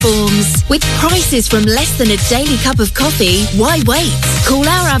With prices from less than a daily cup of coffee, why wait? Call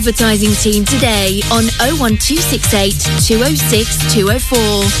our advertising team today on 01268 206 204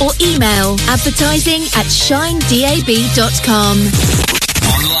 or email advertising@shinedab.com.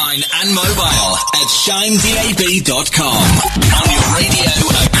 Online and mobile at shinedab.com. On your radio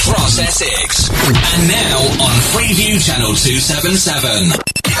across Essex. And now on Freeview Channel 277.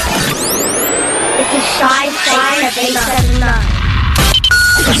 It's a Shine Station of 879.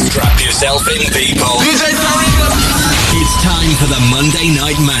 Strap yourself in, people. It's time for the Monday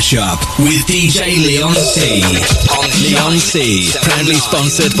Night Mashup with DJ Leon C. On Leon C, proudly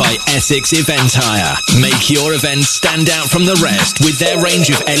sponsored by Essex Event Hire. Make your event stand out from the rest with their range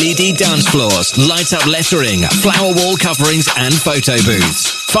of LED dance floors, light-up lettering, flower wall coverings and photo booths.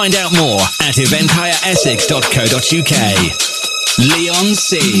 Find out more at eventhireessex.co.uk. Leon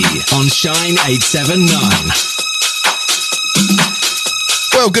C. on Shine 879.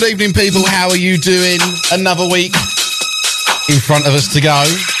 Well, good evening, people. How are you doing? Another week in front of us to go.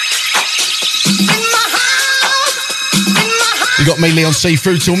 You got me, Leon C,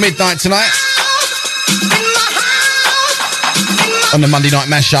 through till midnight tonight on the Monday Night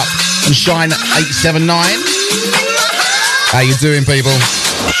Mashup on Shine 879. How you doing, people?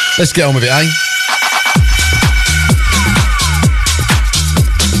 Let's get on with it, eh?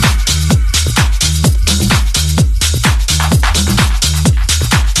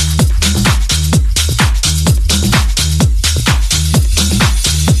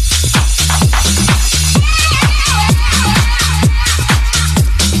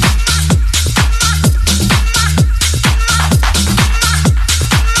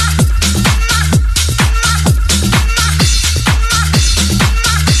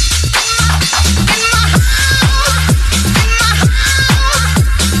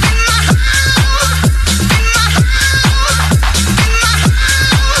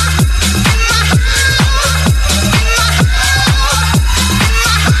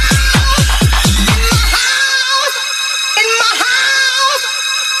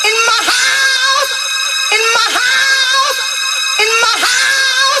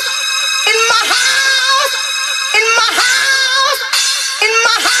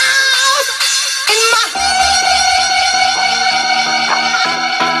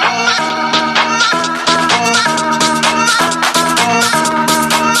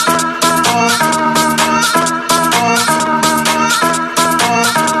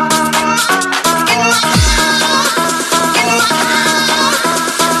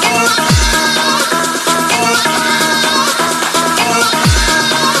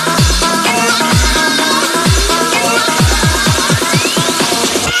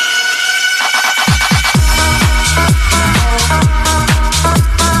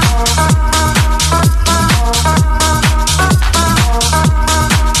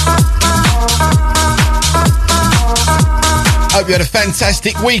 You had a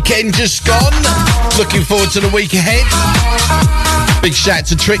fantastic weekend just gone. Looking forward to the week ahead. Big shout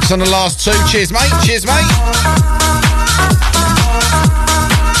to Tricks on the last two. Cheers, mate. Cheers, mate.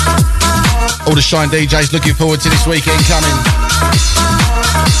 All the Shine DJs looking forward to this weekend coming.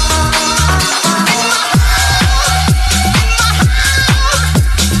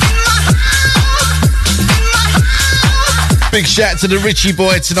 Big shout to the Richie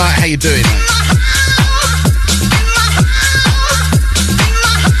boy tonight. How you doing, mate?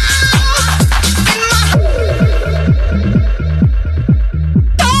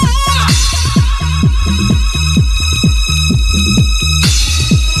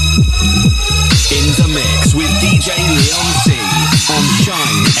 Leon C on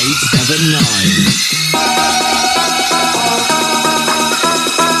Shine 879.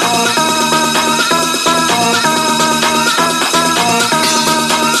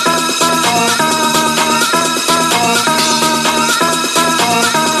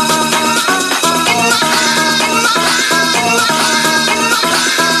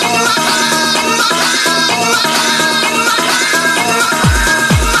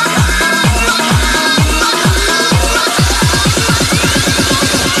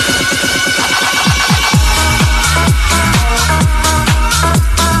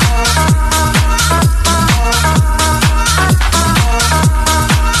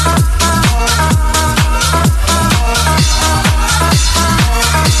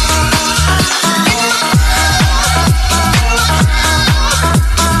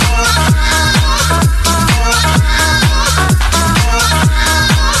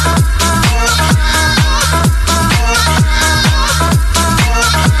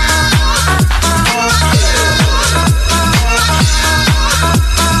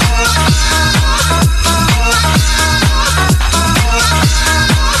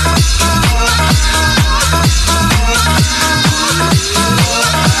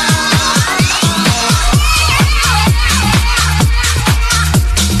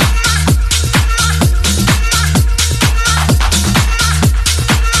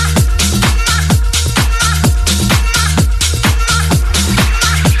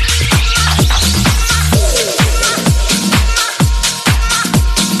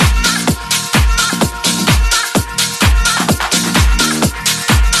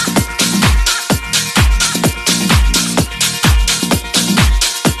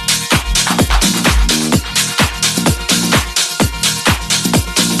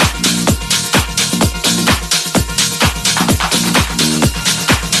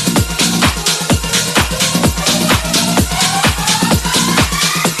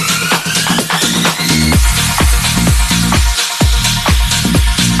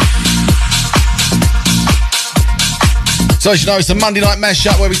 So as you know, it's a Monday night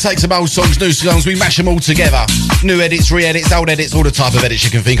mashup where we take some old songs, new songs, we mash them all together. New edits, re-edits, old edits, all the type of edits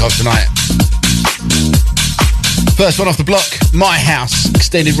you can think of tonight. First one off the block, My House,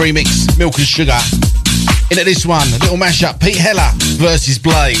 extended remix, Milk and Sugar. Into this one, a little mashup, Pete Heller versus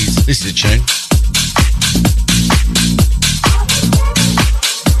Blaze. This is a tune.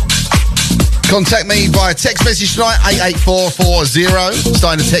 Contact me via text message tonight, 88440.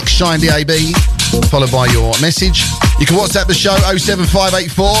 Starting to text Shine DAB, followed by your message. You can WhatsApp the show,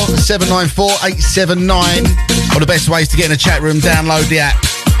 07584 794 879. One of the best ways to get in the chat room, download the app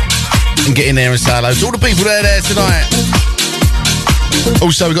and get in there and say hello to all the people that are there tonight.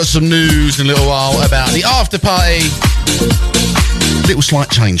 Also, we've got some news in a little while about the after party. Little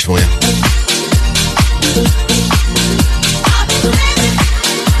slight change for you.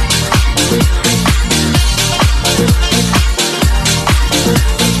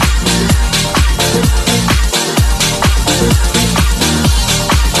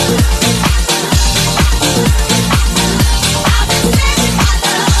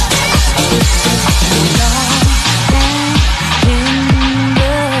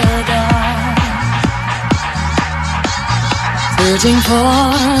 Searching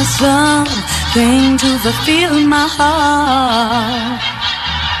for something to fulfill my heart.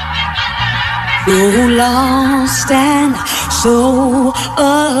 So lost and so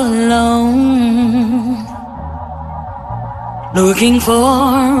alone. Looking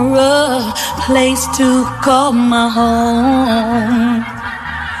for a place to call my home.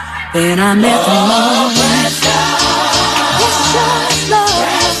 Then I met the love. Precious love.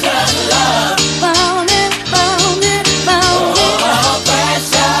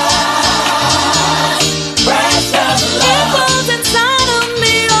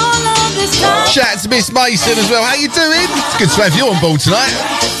 Shout out to Miss Mason as well. How you doing? It's good to have you on board tonight.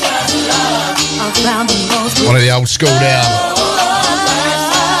 One of the old school there.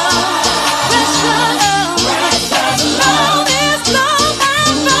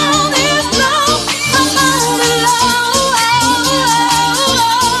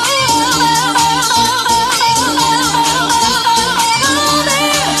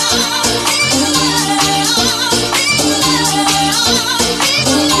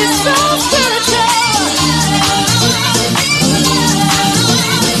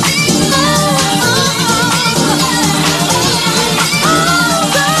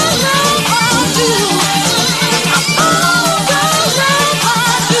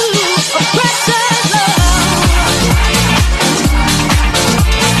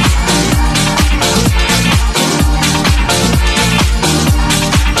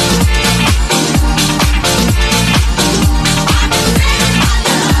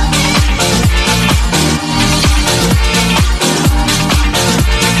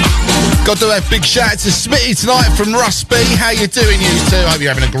 Got to have big shout out to Smitty tonight from Russ B. How you doing, you two? Hope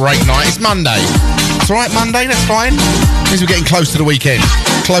you're having a great night. It's Monday. It's all right, Monday, that's fine. Means we're getting close to the weekend.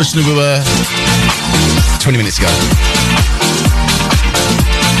 Closer than we were 20 minutes ago.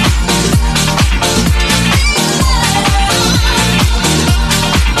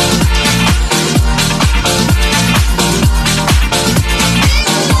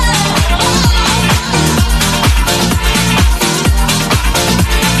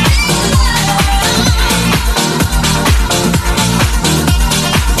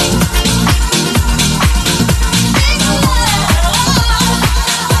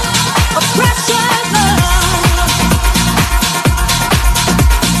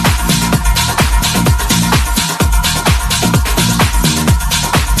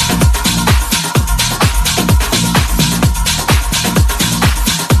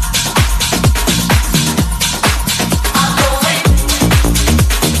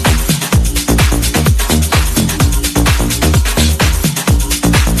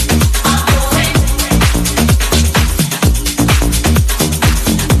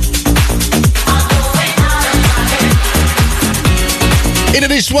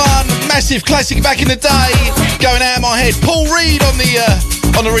 This one, massive classic back in the day, going out of my head. Paul Reed on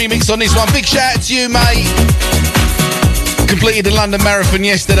the remix on this one. Big shout out to you, mate. Completed the London Marathon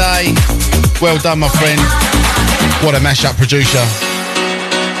yesterday. Well done, my friend. What a mashup producer.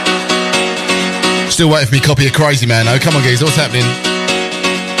 Still waiting for me copy of Crazy Man, though. Come on, guys, what's happening?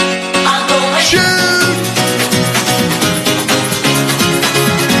 Shoot!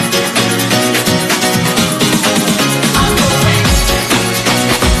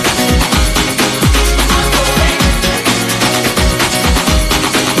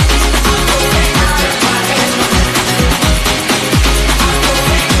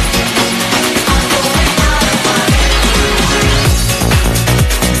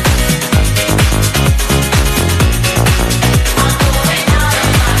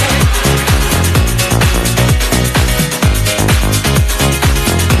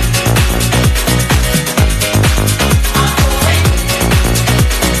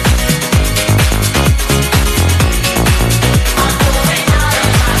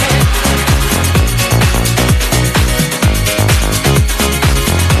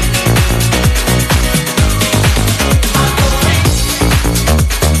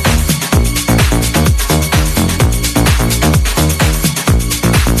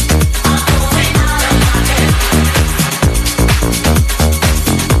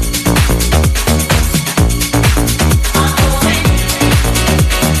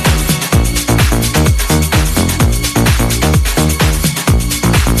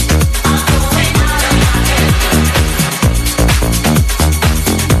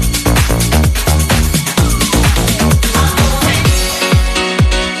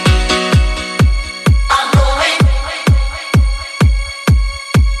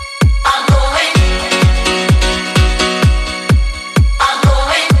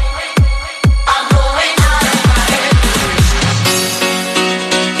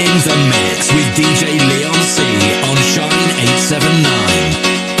 DJ Leon C on Shine 879.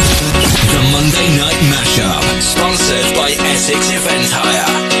 The Monday Night Mashup, sponsored by Essex Event Hire.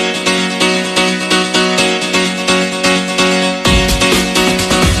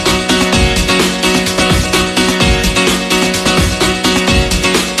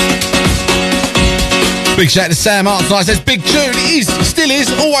 Big shout to Sam Hart tonight. Says big tune. It is, still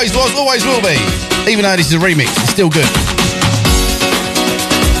is, always was, always will be. Even though this is a remix, it's still good.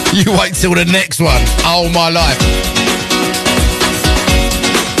 You wait till the next one. Oh my life.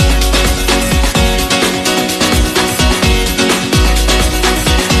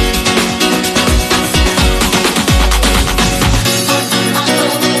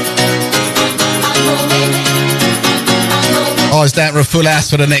 Eyes down for a full house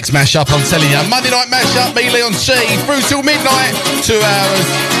for the next mashup, I'm telling you. Monday night mashup, me, Leon C, through till midnight, 2 hours.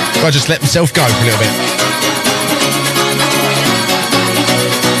 I just let myself go for a little bit.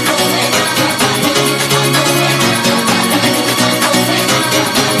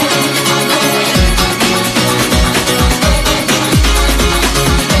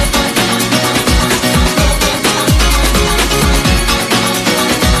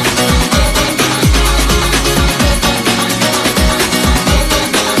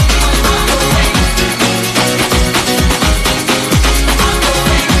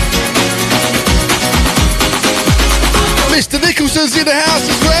 Mr. Nicholson's in the house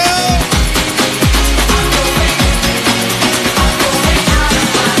as well.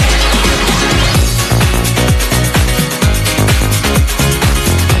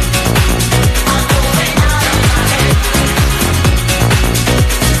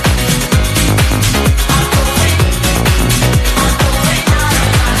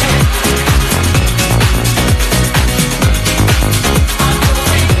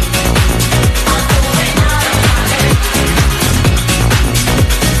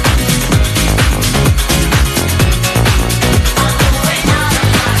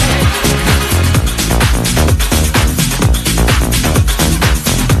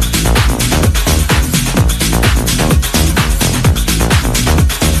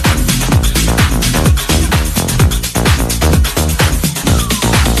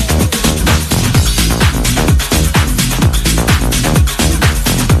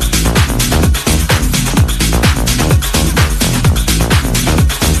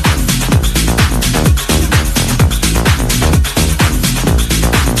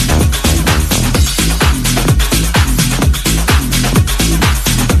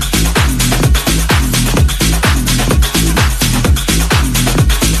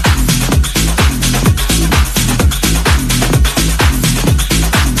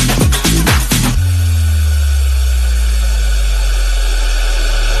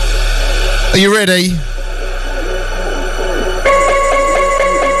 Are you ready?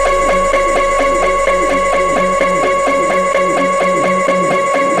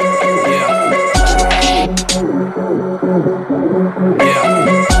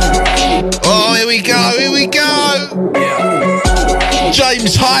 Oh, here we go, here we go.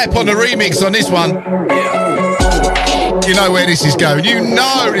 James Hype on the remix on this one. You know where this is going. You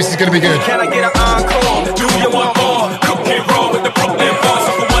know this is going to be good. Can I get an encore? Do you want more? Cook and roll with the Brooklyn boys.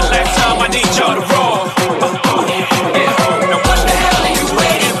 So for one last time, I need y'all to roll. Now what the hell are you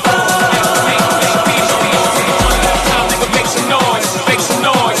waiting for? One last time, nigga, make some noise, make some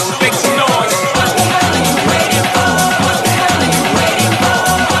noise, make some noise. What the hell are you waiting for? What the hell are you waiting for?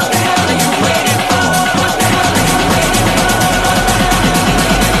 What the hell are you waiting for? What the hell are you waiting for?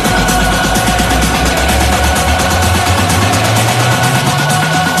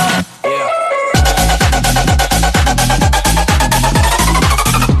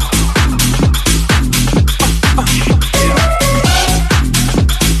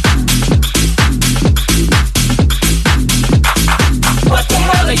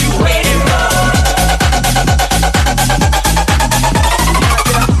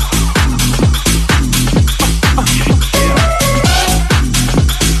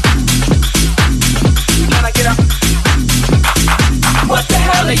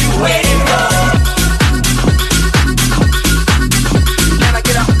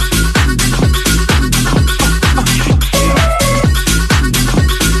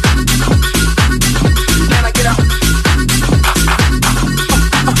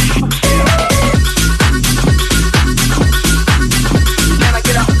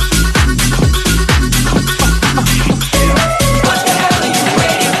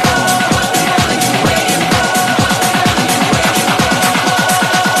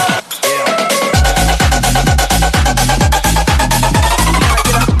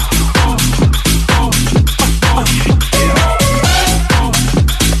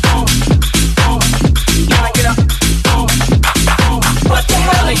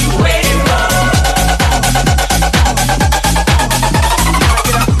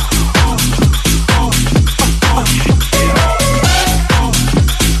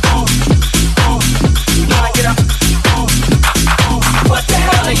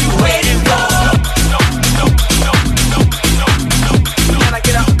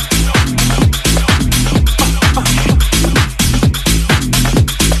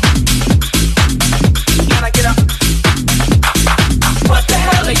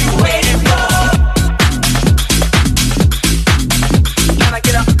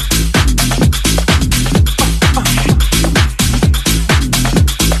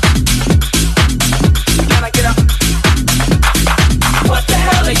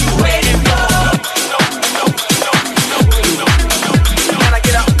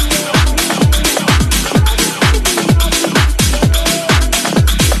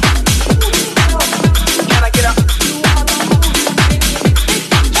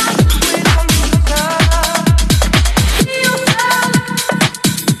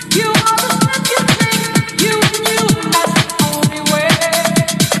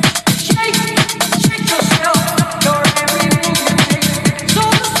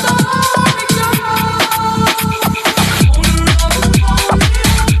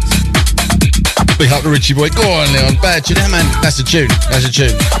 Richie boy. Go on, Leon. Bad tune. Man, that's a tune. That's a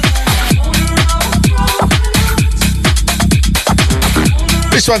tune.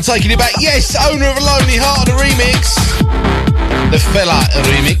 This one taking it back. Yes, Owner of a Lonely Heart, the remix. The Fella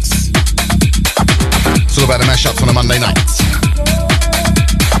remix. It's all about the mashups on a Monday night.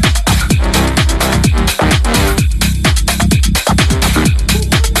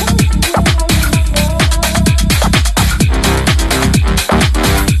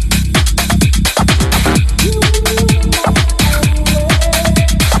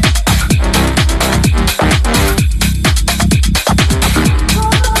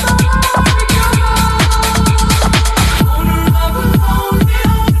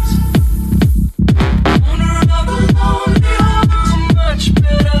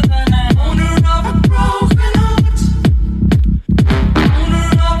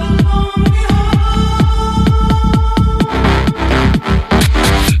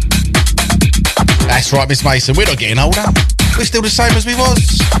 Right, Miss Mason, we're not getting older. We're still the same as we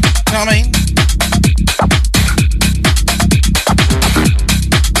was. You know what I mean?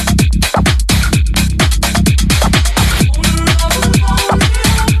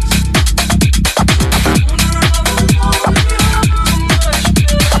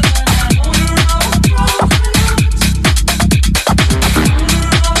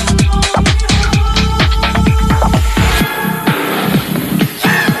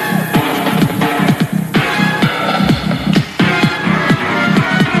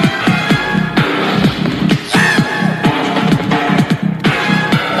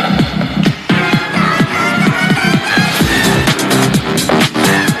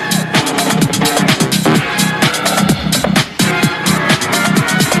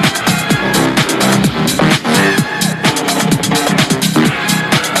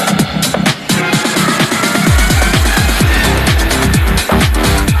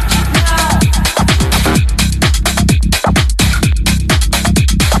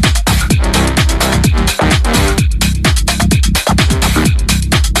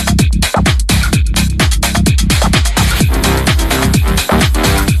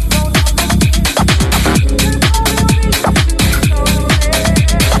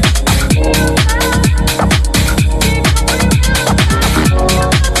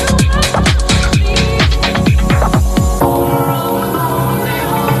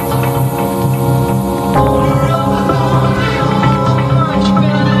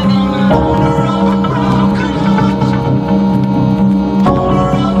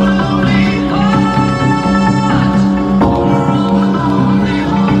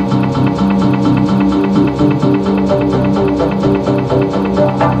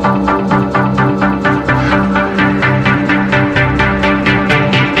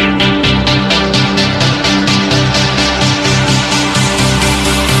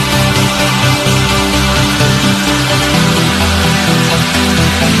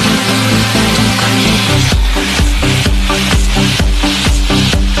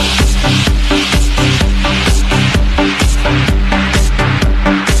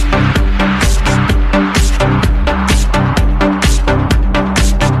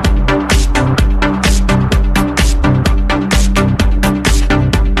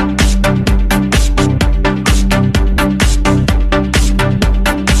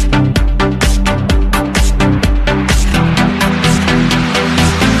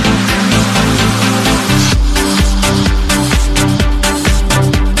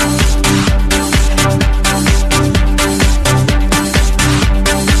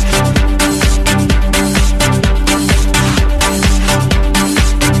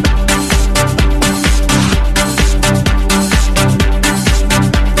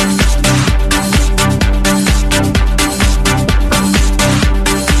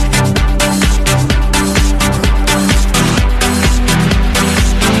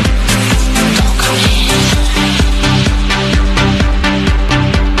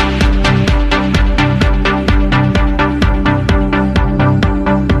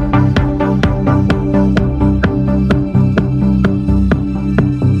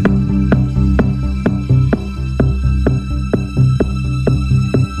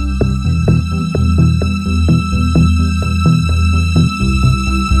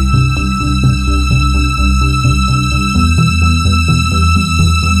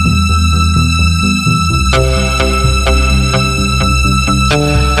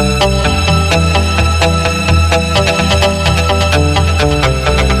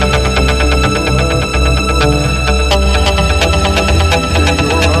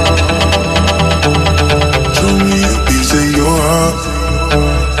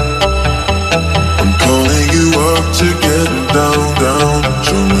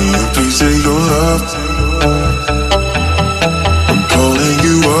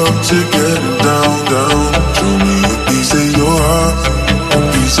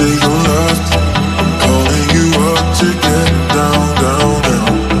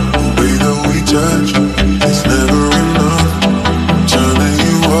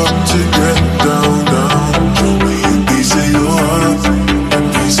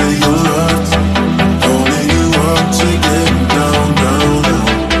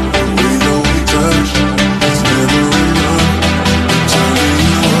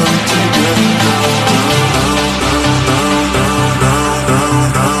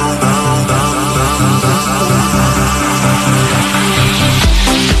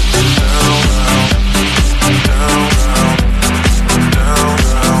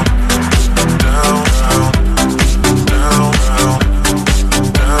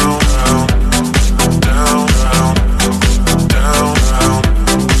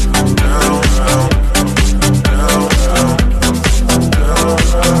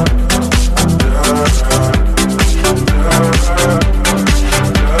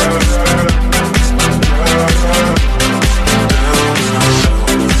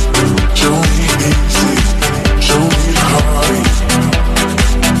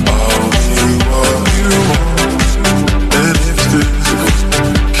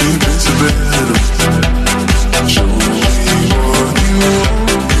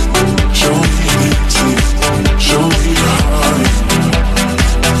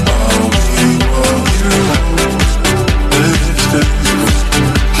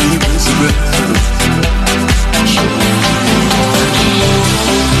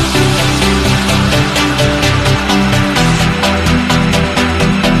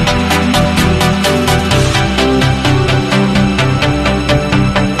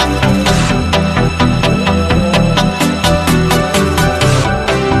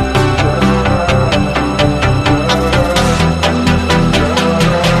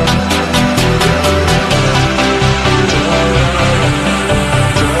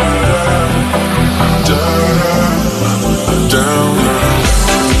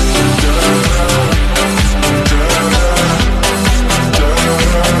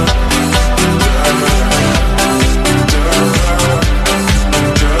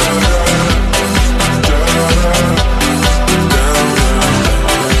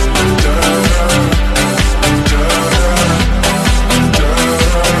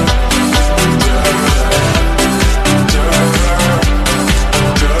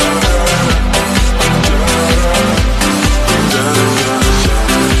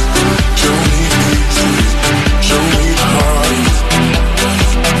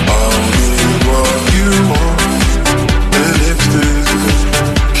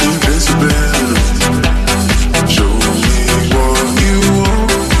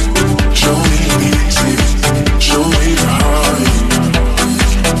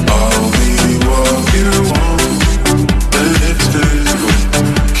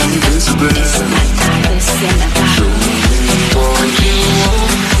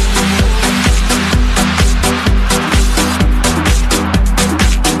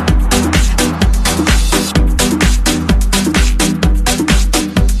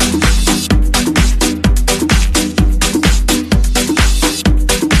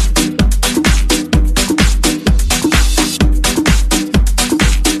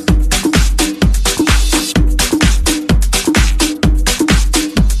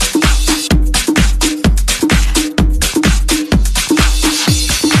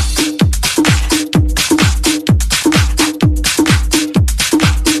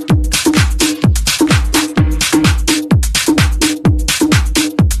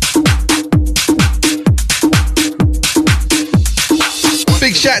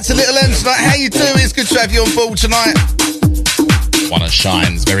 out to Little M tonight. How you doing? It's good to have you on board tonight. One of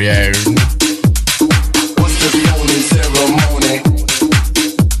Shine's very own. What's the phony ceremony?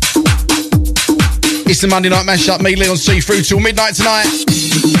 It's the Monday Night Mashup. Me, Leon C, through till midnight tonight.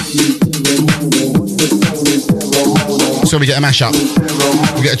 So we get a mashup.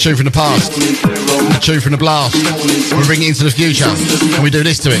 We get a tune from the past, a tune from the blast. We bring it into the future, and we do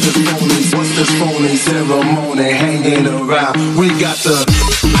this to it. What's this phony ceremony hanging around? We got the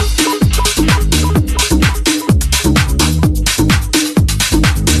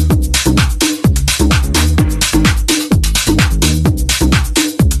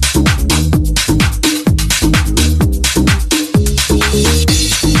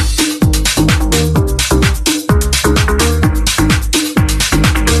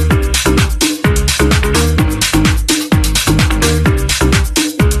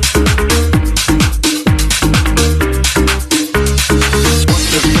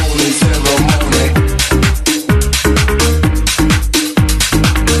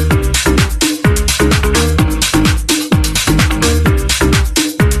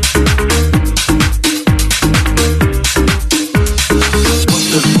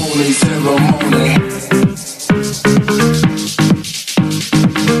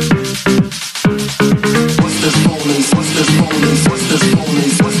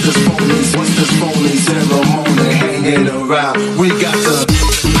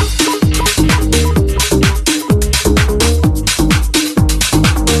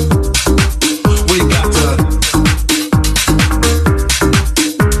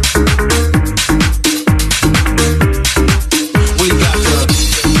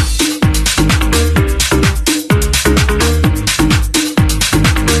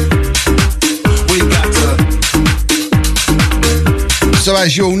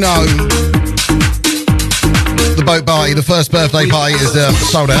as you all know, the boat party, the first birthday party is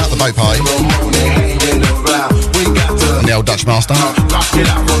sold out, the boat party. And the old Dutch Master.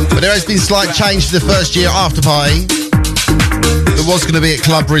 But there has been slight change to the first year after party. It was going to be at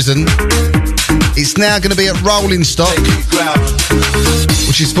Club Risen. It's now going to be at Rolling Stock,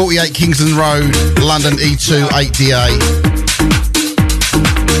 which is 48 Kingston Road, London E2 8DA.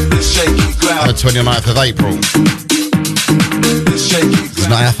 On the 29th of April. It's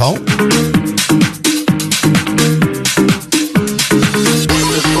not our fault.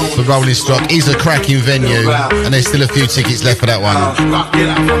 The Rolling Stock is a cracking venue, and there's still a few tickets left for that one.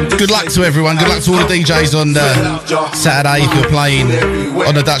 Good luck to everyone. Good luck to all the DJs on Saturday if you're playing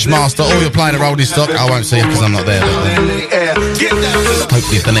on the Dutch Master or you're playing at Rolling Stock. I won't see you because I'm not there.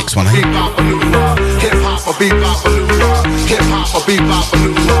 Hopefully it's the next one.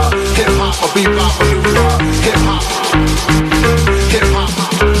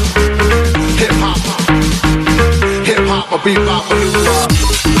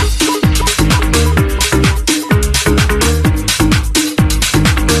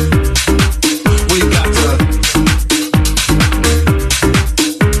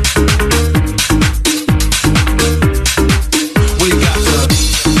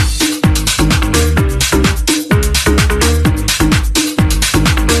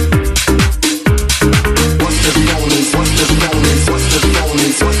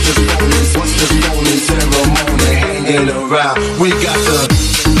 We got the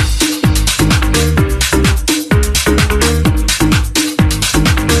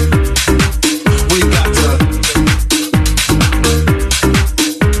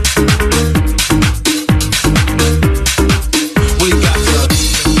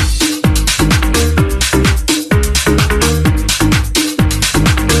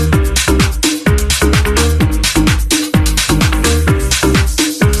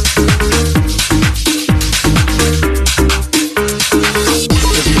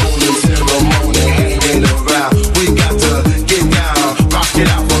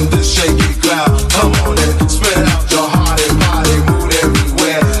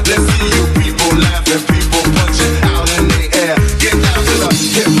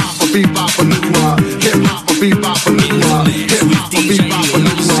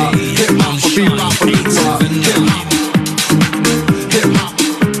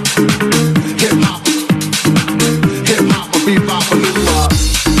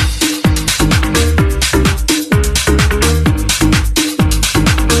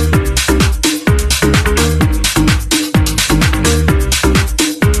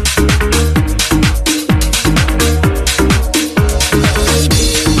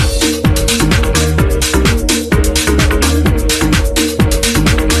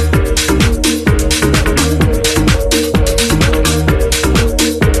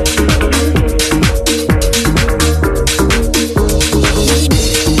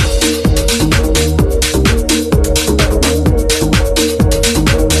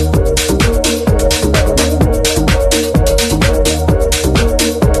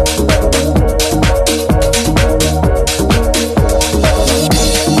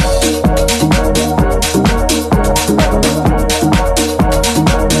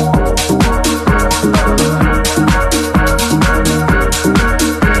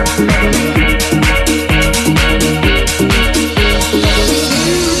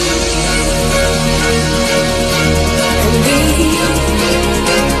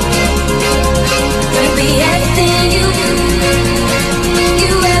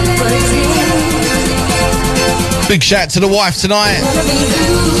Big shout to the wife tonight.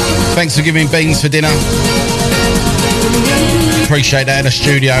 Thanks for giving beans for dinner. Appreciate that in the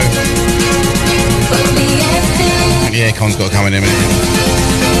studio. Yeah, Con's got to come in a minute.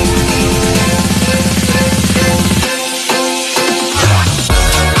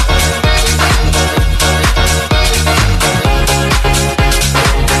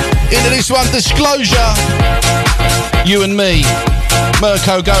 Into this one, Disclosure. You and me.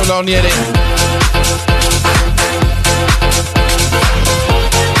 Mirko Gola on the edit.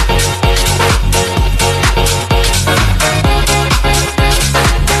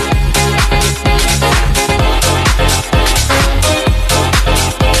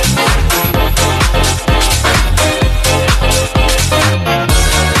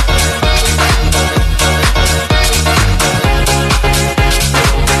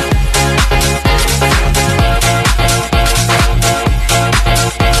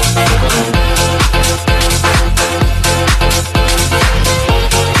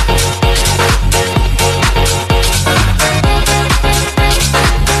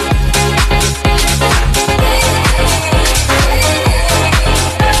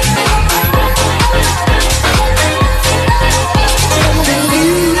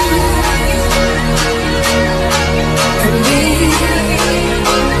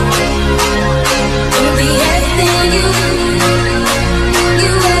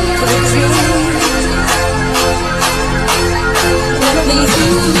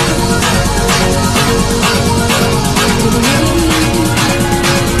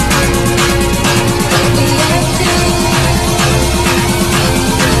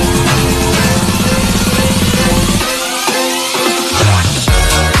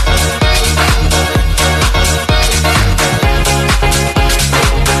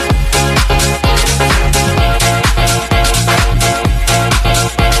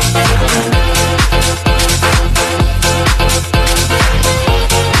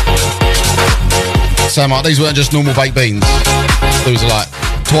 So, Mark, these weren't just normal baked beans. These are like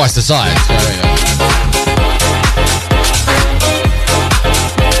twice the size. So there you go.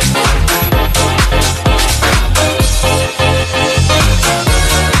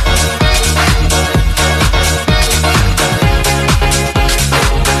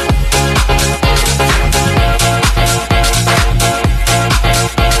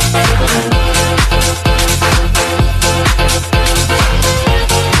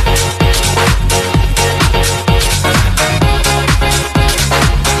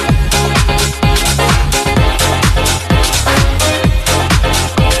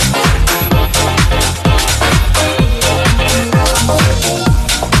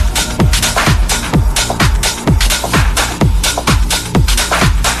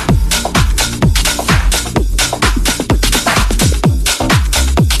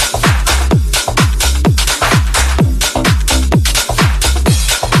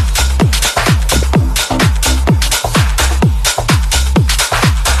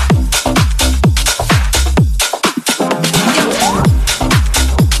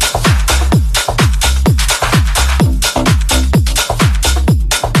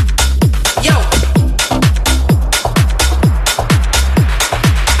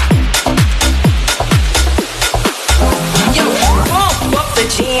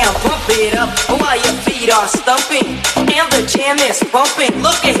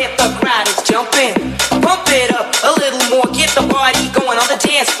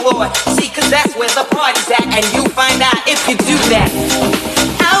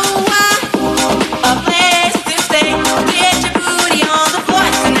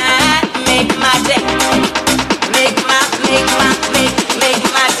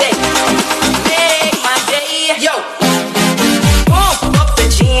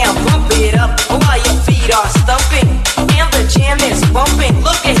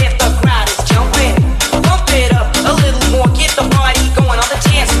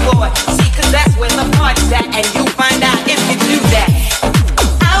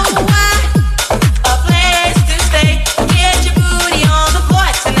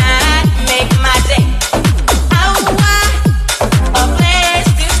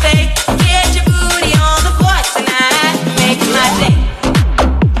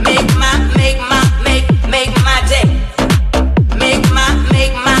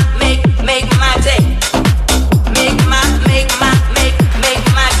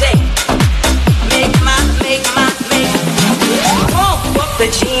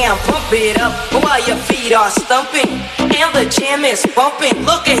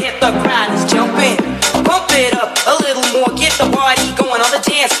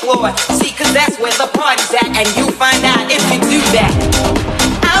 Find out if you do that.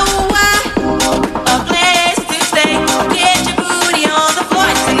 Oh, a place to stay.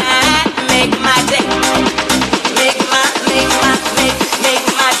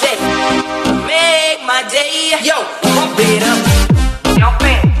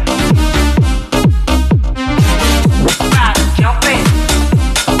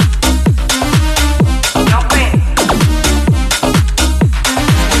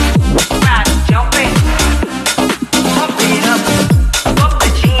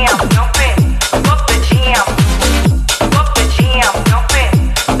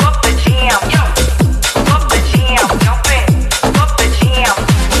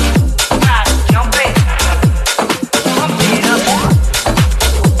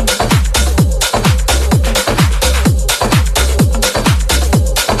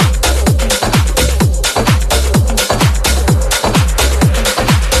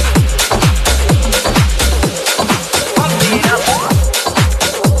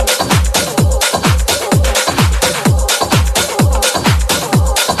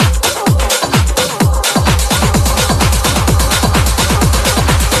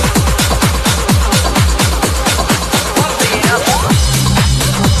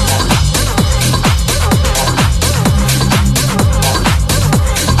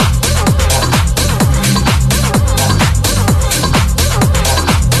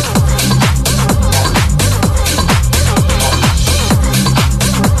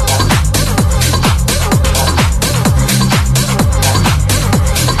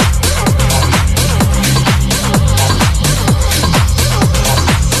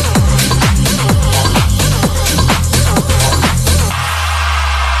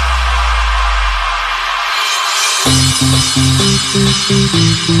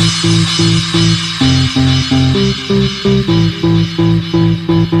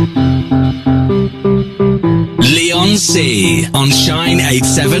 Leon C on Shine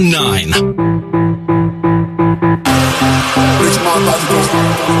 879. Makes my body go.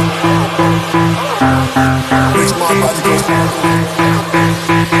 Makes my body go.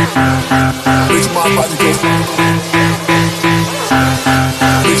 Makes my body go.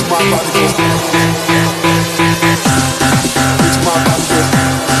 Makes my body go. Makes my body go. Makes my body go. Makes my body go.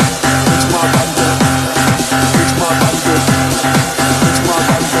 Makes my body go. Makes my body go.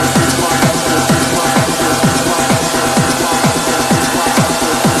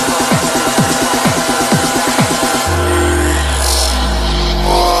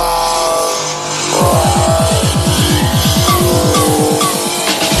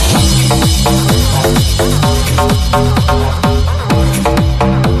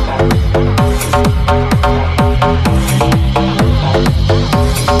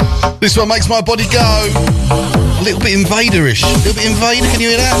 This one makes my body go. A little bit invaderish. A little bit invader, can you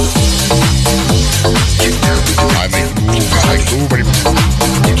hear that? I mean,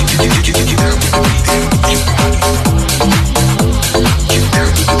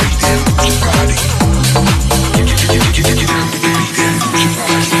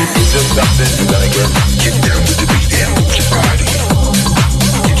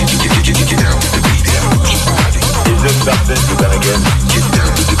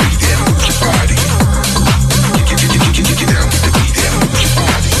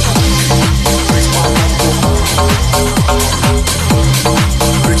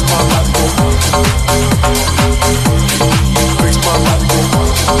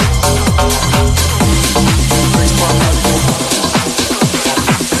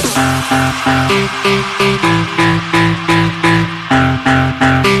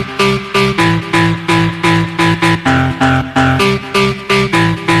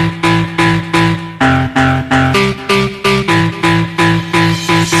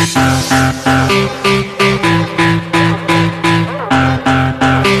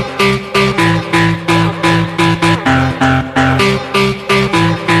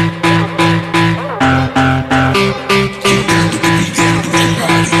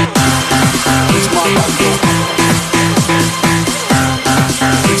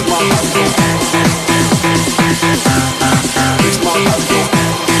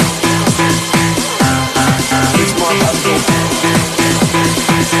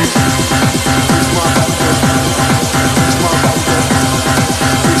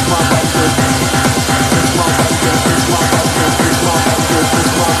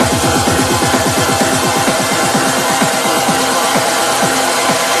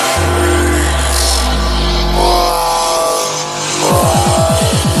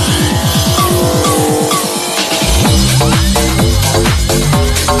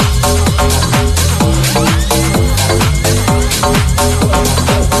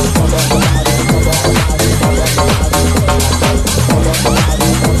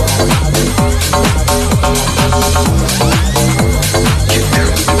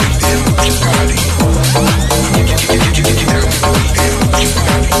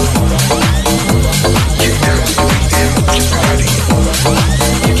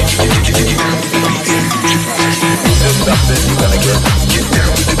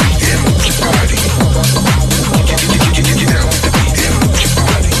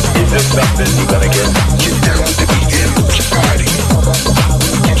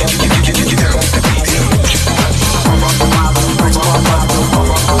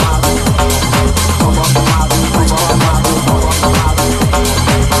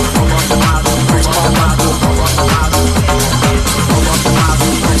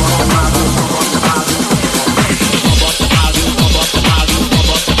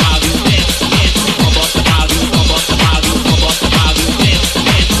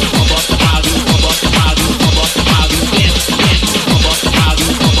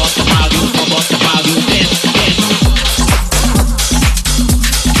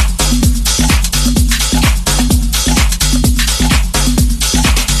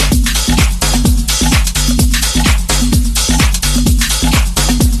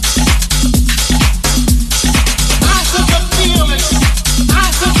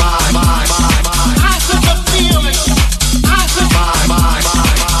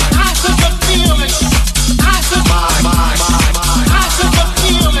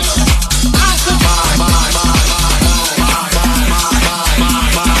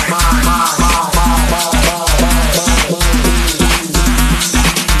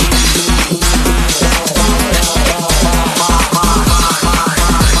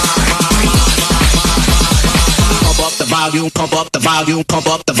 volume, pump up the volume, pump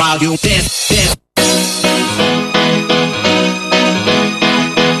up the volume, dance, dance.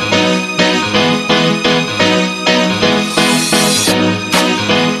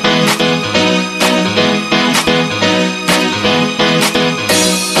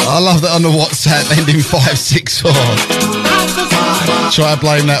 I love that on the WhatsApp ending 564. Try to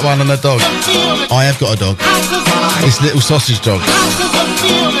blame that one on the dog. I have got a dog. This little sausage dog.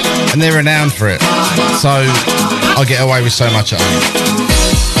 And they're renowned for it. So I get away with so much at home.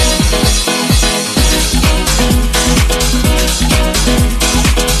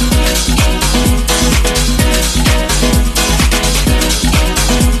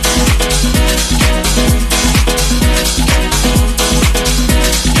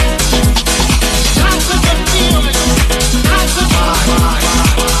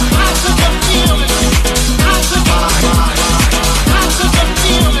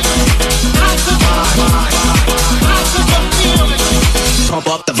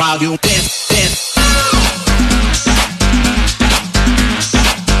 Volume, dance, dance.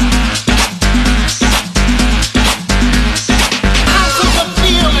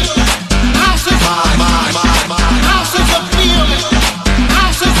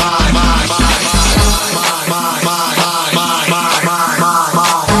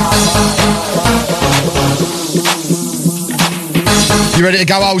 You ready to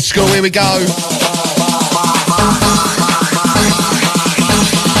go old school? Here we go.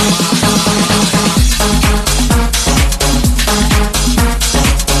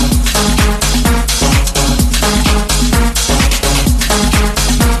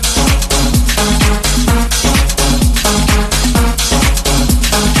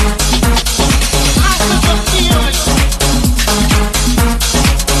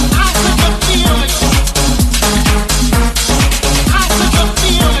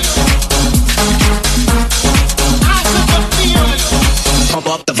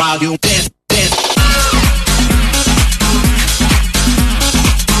 Volume, dance, dance.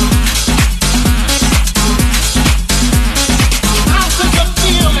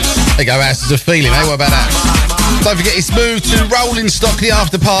 There you go, House is a feeling, eh? What about that? Don't forget, it's moved to Rolling Stock, the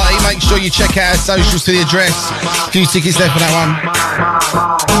after party. Make sure you check out our socials to the address. A few tickets left for that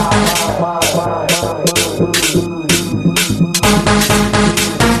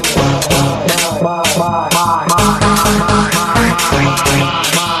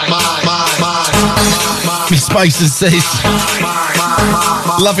Miss Mason says,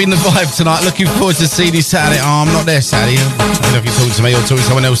 loving the vibe tonight. Looking forward to seeing you Saturday. Oh, I'm not there Saturday. I don't know if you're talking to me or talking to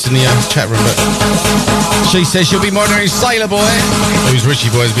someone else in the chat room, but she says she'll be monitoring Sailor Boy, who's Richie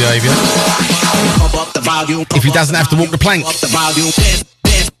Boy's behaviour, if he doesn't have to walk the plank.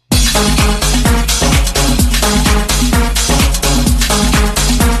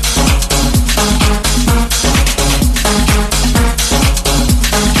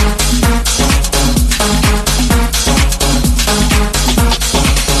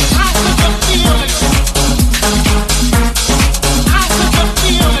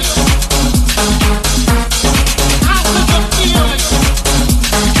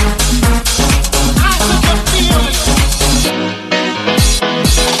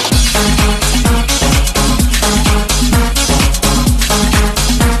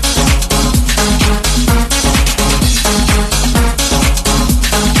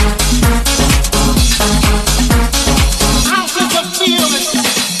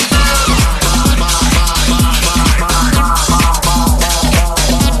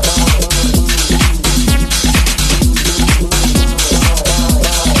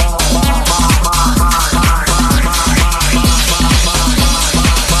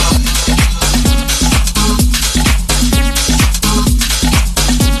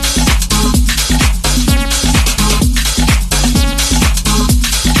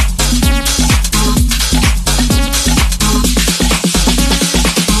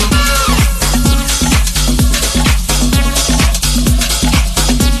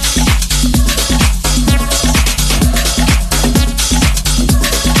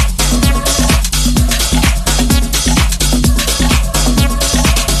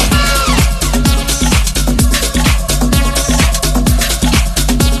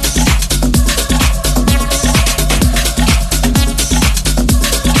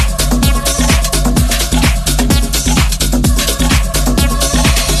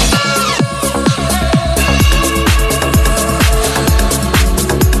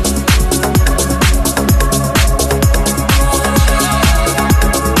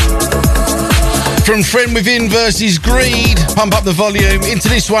 From Friend Within versus Greed, pump up the volume into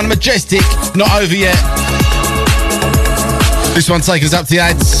this one, Majestic, not over yet. This one taking us up to the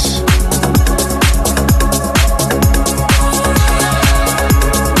ads.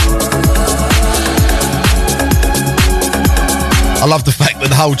 I love the fact that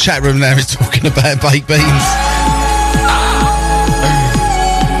the whole chat room now is talking about baked beans.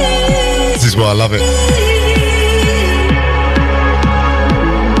 This is why I love it.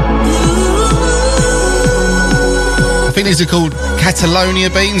 I think these are called Catalonia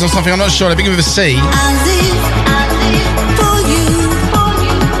beans or something. I'm not sure. They begin with a C.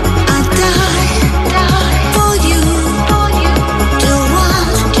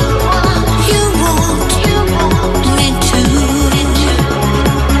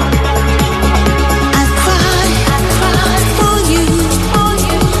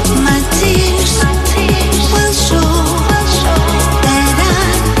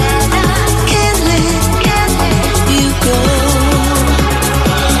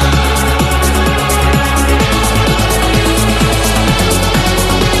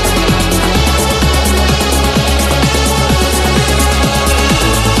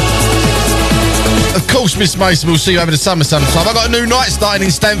 Miss Mason, we'll see you over the summer sometime. I've got a new night starting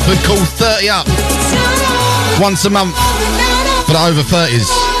in Stamford called 30 Up. Once a month for the over 30s.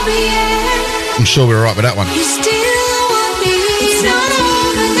 I'm sure we're alright with that one.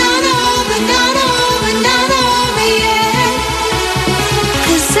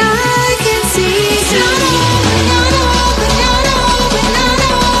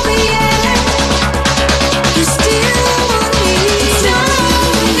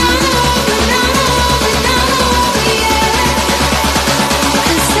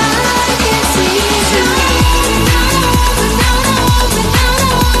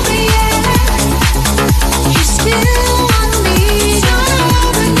 Still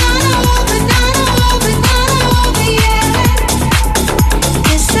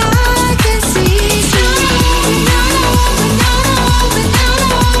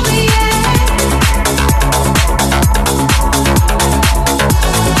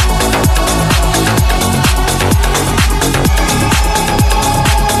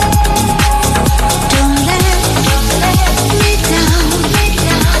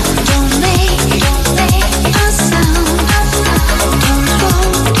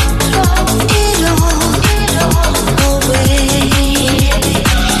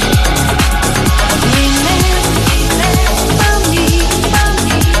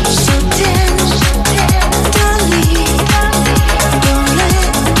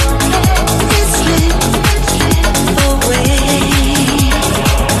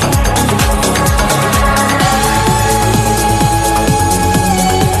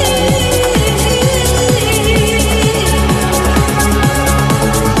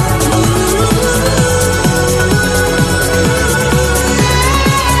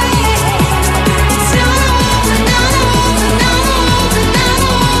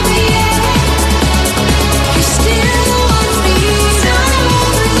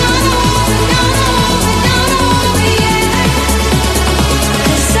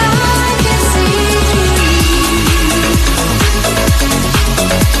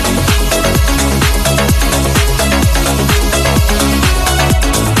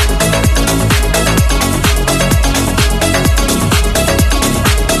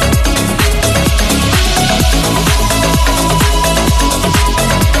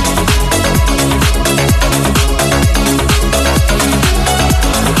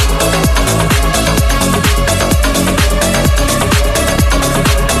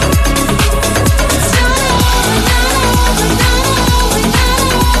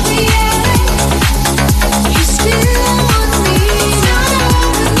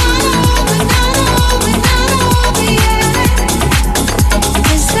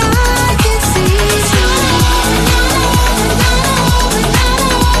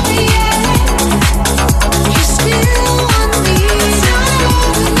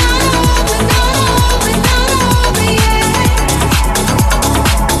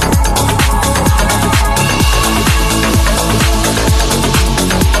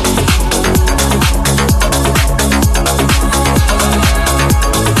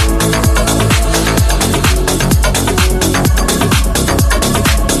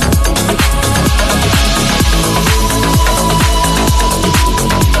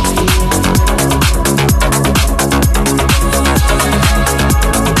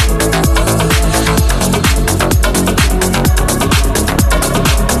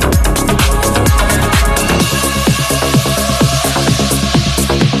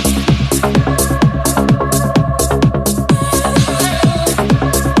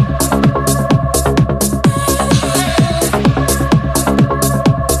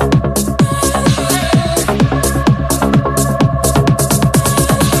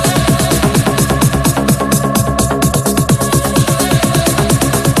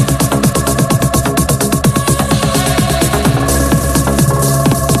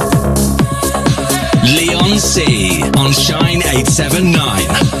on Shine 879.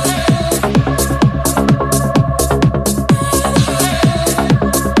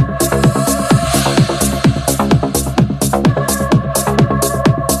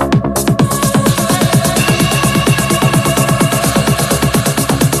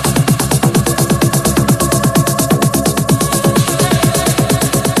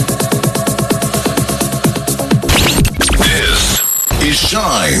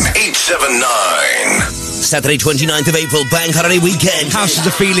 Shine 879. Saturday 29th of April, Bank Holiday weekend. Houses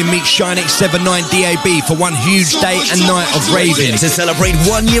of Feeling meets Shine 879 DAB for one huge day and night of raving. To celebrate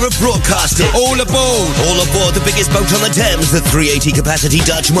 1 year of broadcasting. All aboard! All aboard the biggest boat on the Thames, the 380 capacity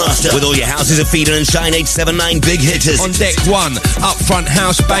Dutch Master. With all your Houses of Feeling and Shine 879 big hitters. On deck one, up front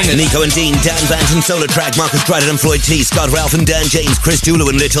house bangers. Nico and Dean, Dan Banton, Solar Track, Marcus Dryden and Floyd T, Scott Ralph and Dan James, Chris Dulu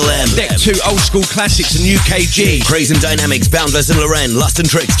and Little M. Deck two, old school classics and UKG. Craze and Dynamics, Boundless and Loren, Lust and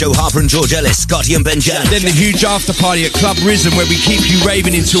Tricks, Joe Harper and George Ellis, Scotty and Ben Jan. Then the huge after party at Club Risen where we keep you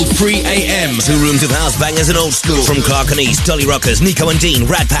raving until 3 a.m. 2 rooms of house bangers and old school. From Clark and East, Dolly Rockers, Nico and Dean,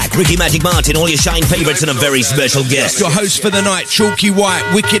 Rat Pack, Ricky Magic Martin, all your Shine favourites and a very special guest. Your hosts for the night, Chalky White,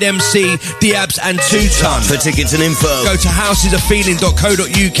 Wicked MC, Diabs and 2 Ton. For tickets and info, go to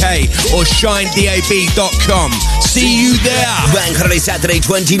housesofeeling.co.uk or shinedab.com. See you there. Bank Holiday Saturday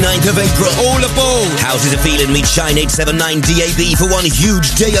 29th of April. All aboard. Houses of Feeling meet Shine 879 DAB for one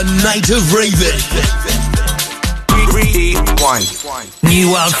huge day and night of raving.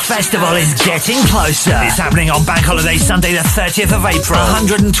 New World Festival is getting closer. It's happening on Bank Holiday Sunday the 30th of April.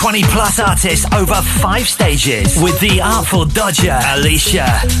 120 plus artists over 5 stages with The Artful Dodger, Alicia,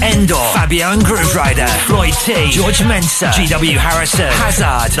 Endor, Fabio and Groove Rider, Floyd T, George Mensa, GW Harrison,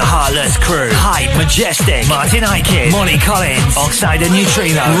 Hazard, The Heartless Crew, Hype, Majestic, Martin Ikin, Molly Collins, Oxide and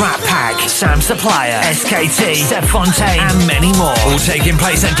Neutrino, Rat Pack, Sam Supplier, SKT, Seb Fontaine and many more. All taking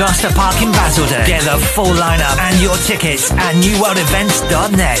place at Gloucester Park in Basildon. Get the full lineup and your tickets at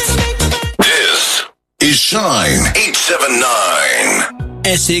newworldevents.net. This is Shine 879.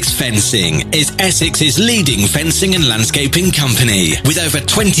 Essex Fencing is Essex's leading fencing and landscaping company with over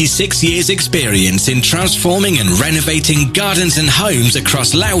 26 years experience in transforming and renovating gardens and homes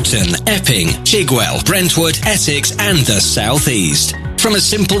across Loughton, Epping, Chigwell, Brentwood, Essex and the South East. From a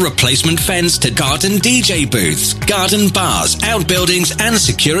simple replacement fence to garden DJ booths, garden bars, outbuildings and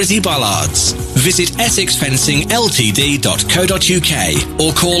security bollards. Visit essexfencingltd.co.uk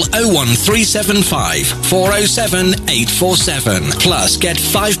or call 01375 407 847. Plus get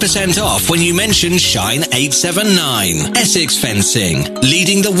 5% off when you mention Shine 879. Essex Fencing,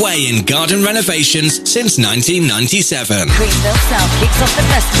 leading the way in garden renovations since 1997. Greenville South kicks off the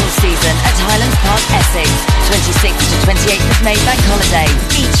festival season at Highlands Park, Essex. 26th to 28th of May Bank Holiday,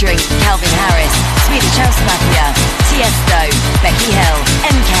 featuring Calvin Harris, Swedish House Mafia, Tiesto, Becky Hill,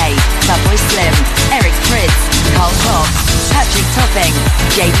 MK, Fatboy Slim, Eric Prydz, Carl Cox, Patrick Topping,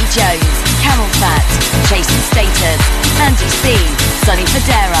 JB Jones, Camel Fat, Jason Status, Andy C, Sonny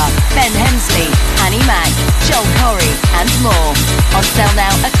Federa, Ben Hemsley, Annie Mac, Joel Corey, and more. On sale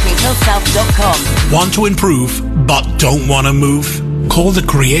now at greenvillesouth.com. Want to improve, but don't want to move? Call the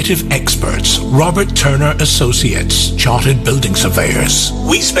creative experts, Robert Turner Associates, Chartered Building Surveyors.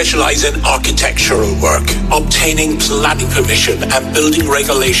 We specialize in architectural work, obtaining planning permission and building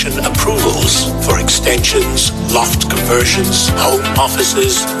regulation approvals for extensions, loft conversions, home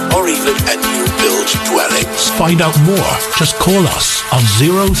offices, or even a new build dwellings. Find out more. Just call us on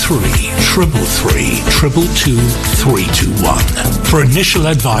 03-333-22321 for initial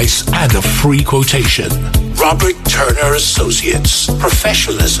advice and a free quotation. Robert Turner Associates.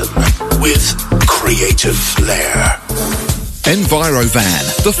 Professionalism with creative flair. Envirovan,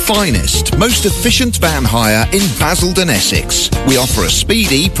 the finest, most efficient van hire in Basildon, Essex. We offer a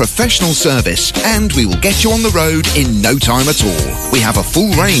speedy, professional service and we will get you on the road in no time at all. We have a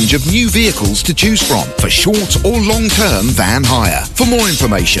full range of new vehicles to choose from for short or long-term van hire. For more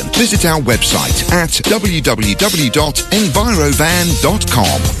information, visit our website at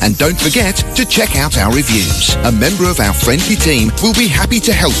www.envirovan.com and don't forget to check out our reviews. A member of our friendly team will be happy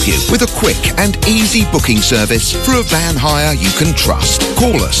to help you with a quick and easy booking service for a van hire you can trust.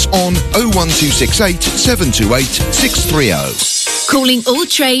 Call us on 01268 728 630. Calling all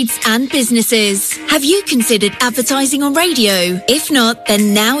trades and businesses. Have you considered advertising on radio? If not,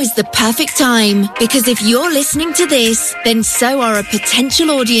 then now is the perfect time. Because if you're listening to this, then so are a potential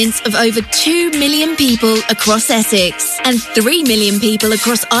audience of over 2 million people across Essex and 3 million people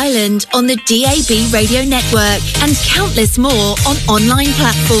across Ireland on the DAB radio network and countless more on online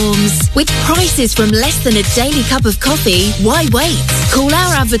platforms. With prices from less than a daily cup of coffee, why wait? Call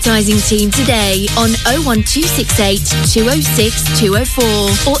our advertising team today on 01268 206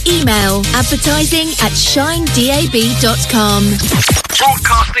 204 or email advertising@shinedab.com.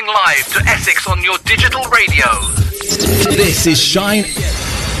 Broadcasting live to Essex on your digital radio. This is Shine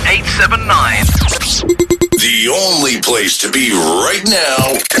 879. The only place to be right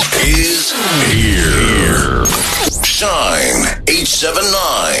now is here. Shine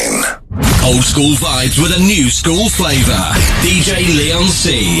 879. Old school vibes with a new school flavour. DJ Leon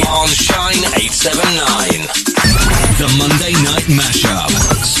C on Shine 879. The Monday Night Mashup.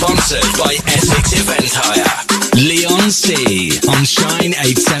 Sponsored by Essex Event Hire. Leon C on Shine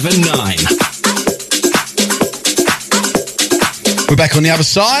 879. We're back on the other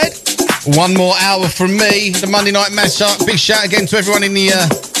side. One more hour from me. The Monday Night Mashup. Big shout again to everyone in the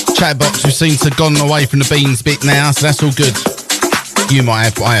chat box who seems to have gone away from the beans bit now, so that's all good. You might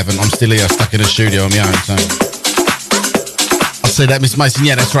have, but I haven't. I'm still here, stuck in a studio on my own, so. I see that, Mr. Mason.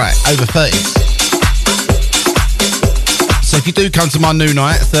 Yeah, that's right. Over 30s. So if you do come to my new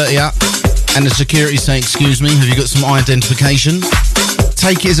night, 30 up, and the security say, excuse me, have you got some identification?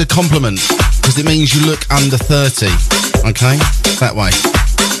 Take it as a compliment, because it means you look under 30. Okay? That way.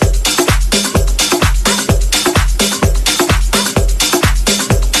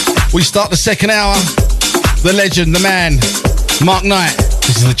 We start the second hour. The legend, the man, Mark Knight.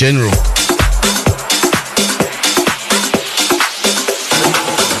 This is the General.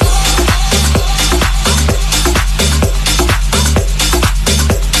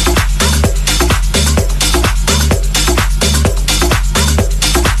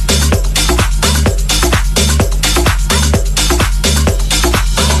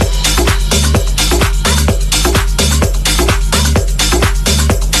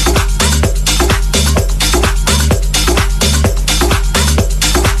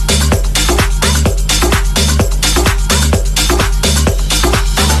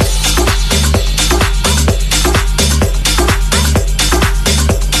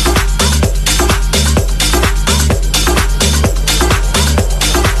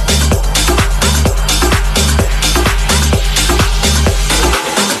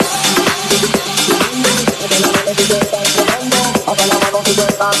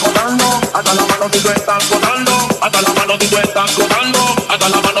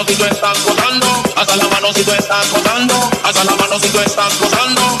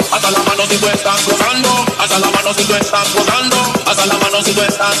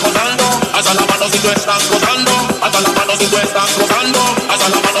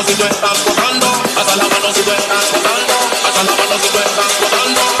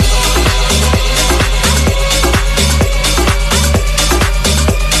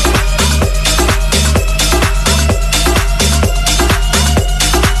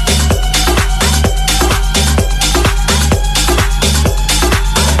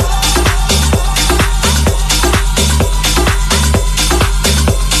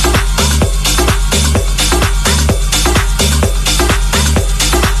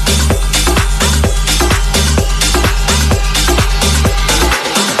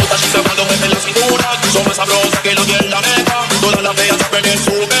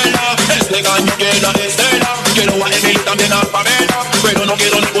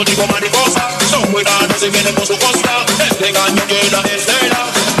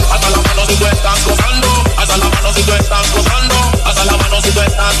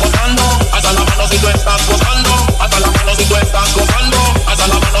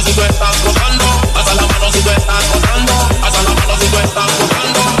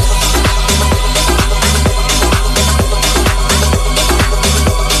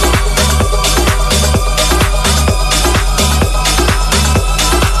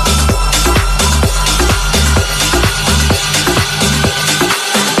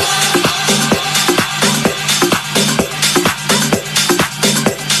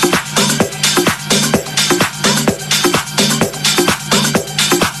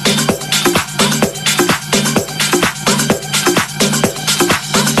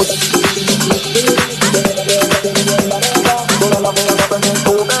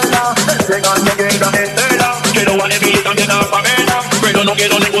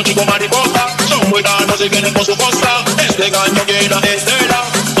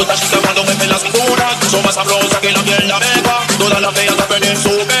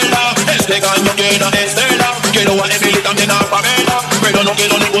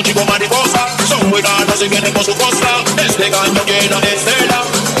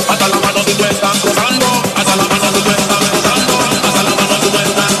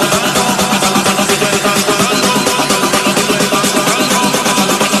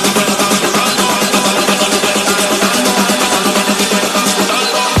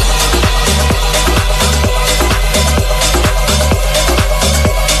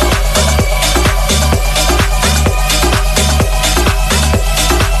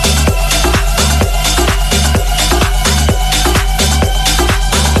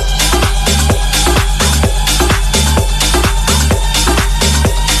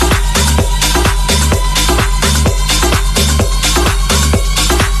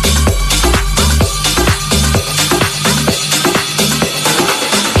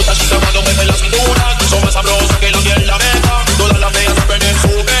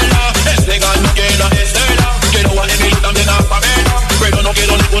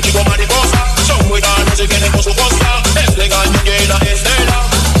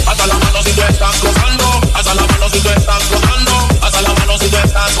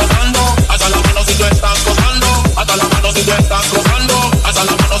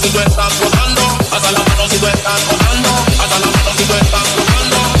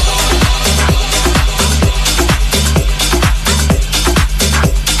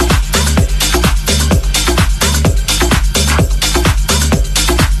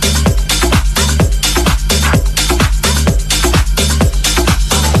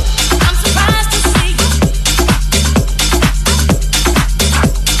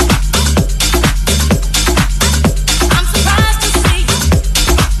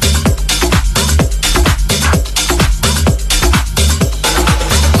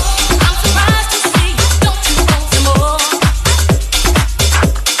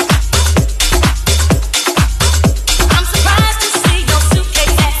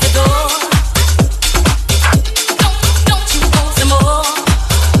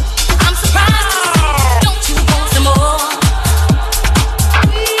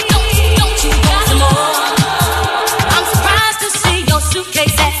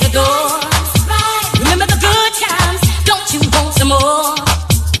 door. Remember the good times, don't you want some more?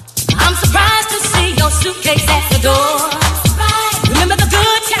 I'm surprised to see your suitcase at the door. Remember the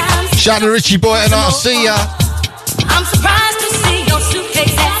good times. Shout out to Richie Boy and I'll see ya. I'm surprised to see your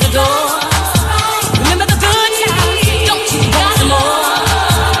suitcase at the door. Remember the good times, don't you want some more?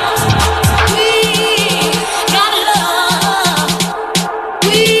 We got love.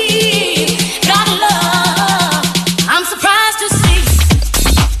 We got love. I'm surprised to see.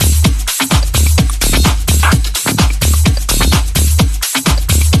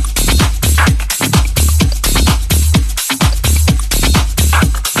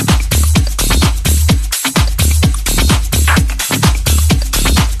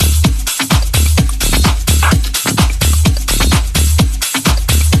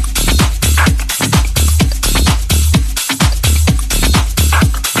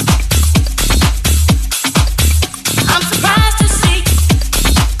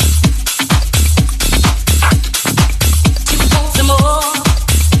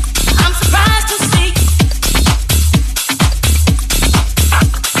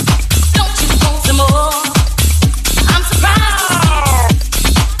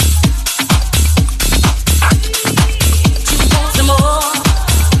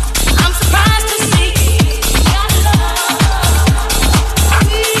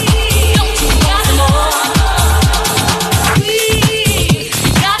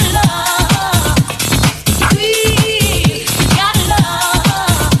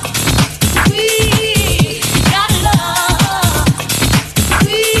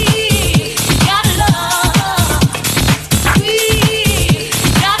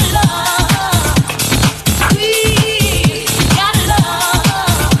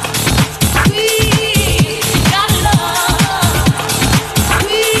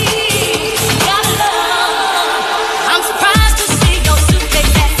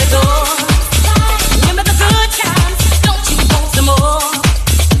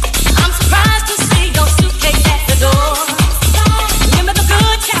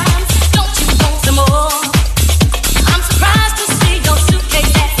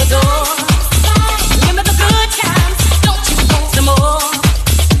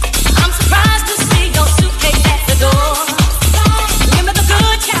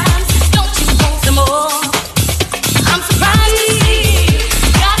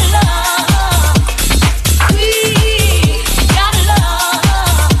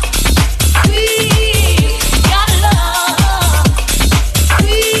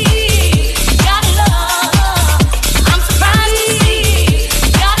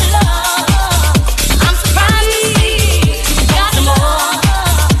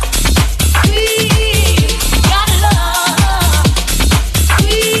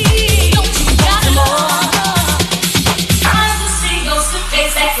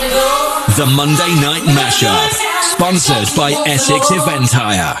 The Monday Night Mashup, sponsored by Essex Event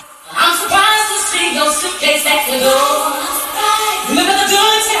Hire. I'm surprised to see your suitcase at the door. Remember the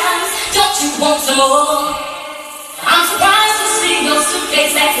good times, don't you want some more? I'm surprised to see your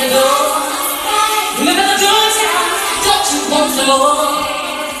suitcase at the door. Remember the good times, don't you want some more?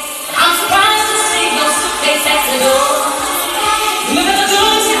 I'm surprised to see your suitcase at the door. Remember the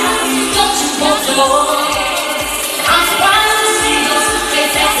good times, don't you want some more? I'm surprised to see your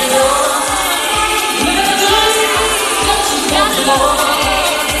suitcase at the door. Remember the good times, don't you want some more?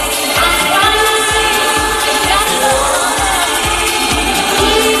 I'm surprised to see your suitcase at the door.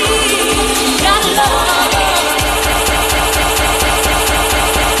 Got love.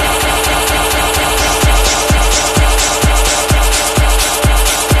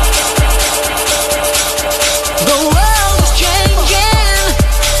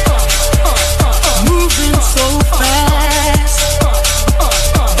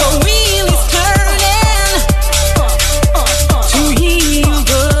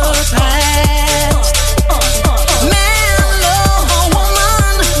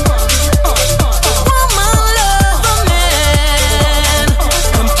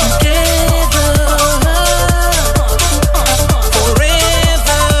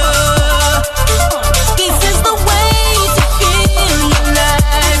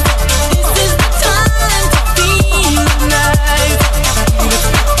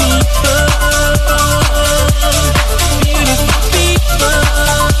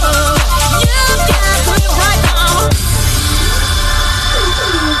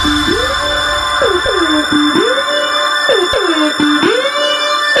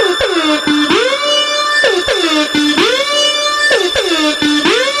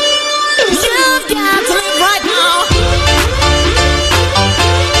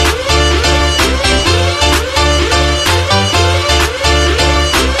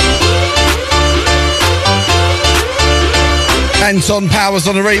 Anton Powers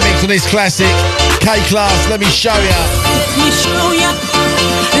on a remix on his classic. K-Class, Let Me Show Ya. Let me show ya.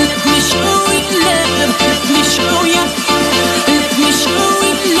 Let me show you love. Let me show ya. Let me show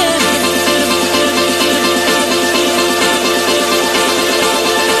you love.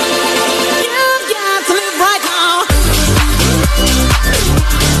 You've got to live right now.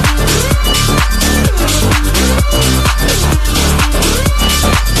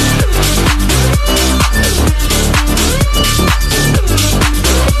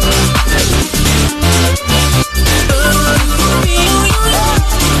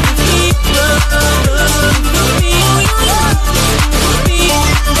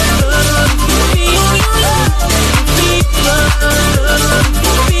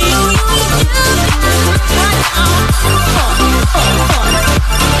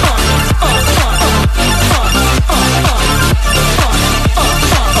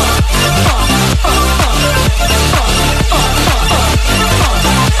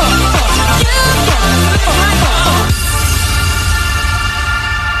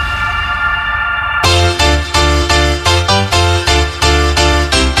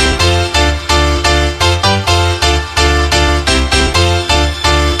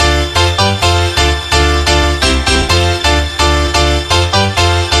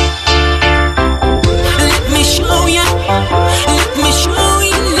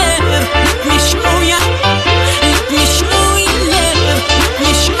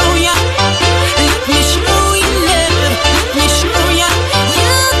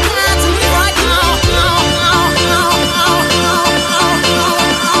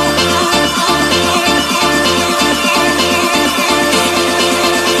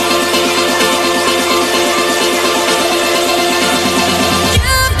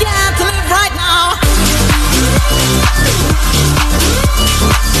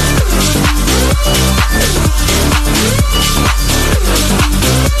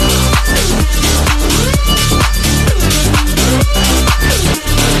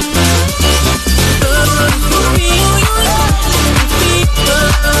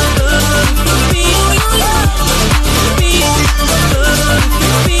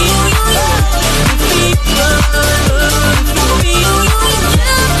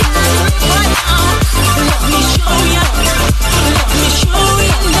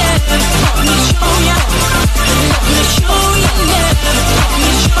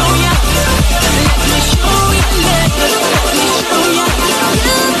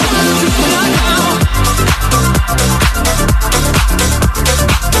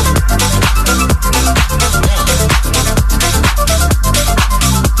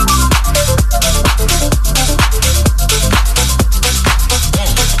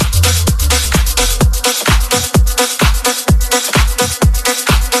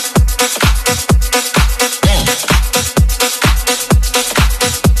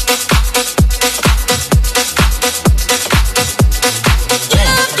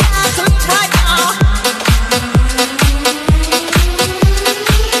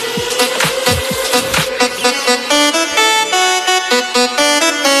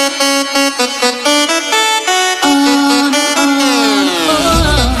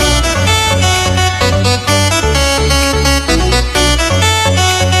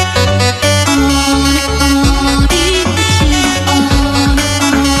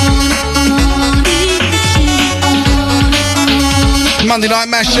 Monday night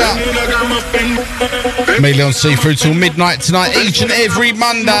mashup. Me, Leon C, through till midnight tonight, each and every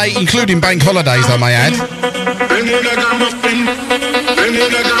Monday, including bank holidays, I may add.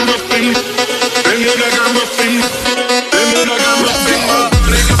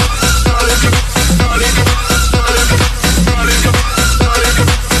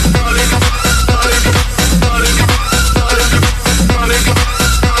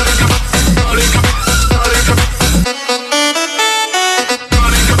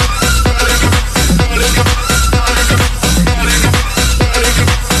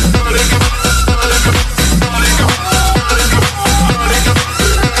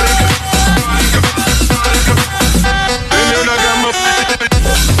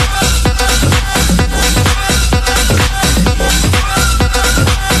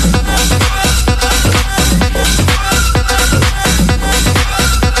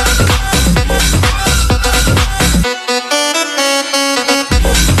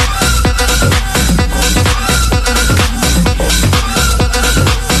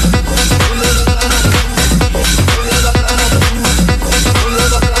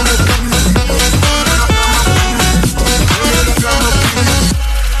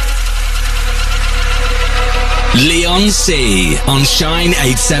 Leon C on Shine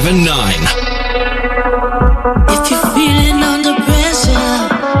 879. If you're feeling under pressure,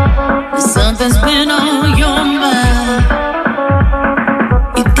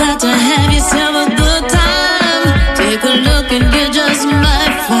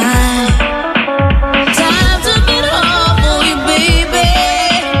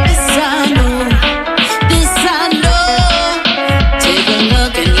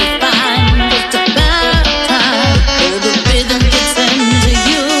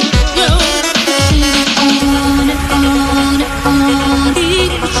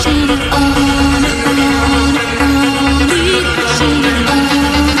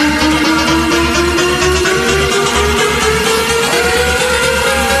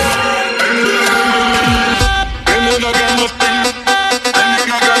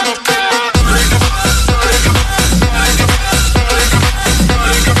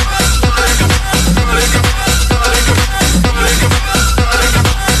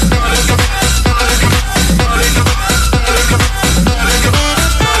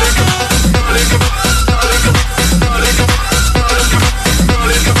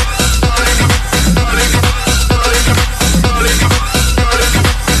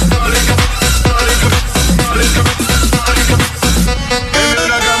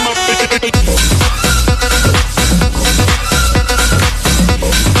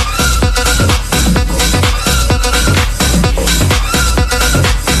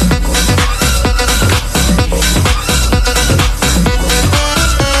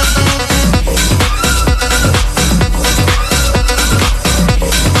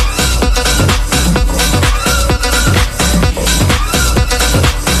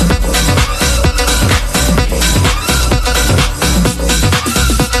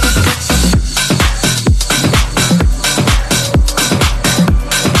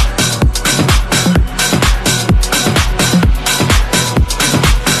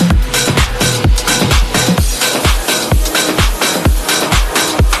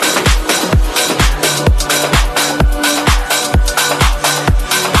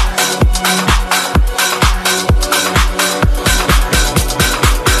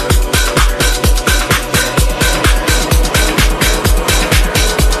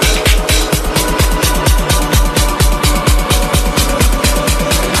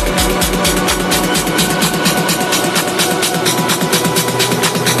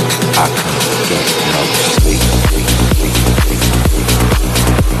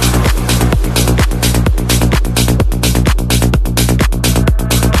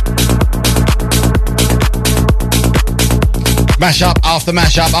 Mashup after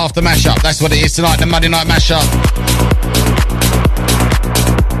mashup after mashup. That's what it is tonight, the Monday Night Mashup.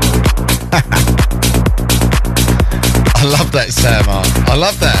 I love that, Sam. I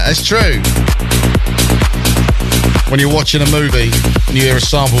love that. That's true. When you're watching a movie and you hear a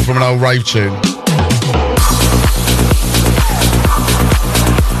sample from an old rave tune.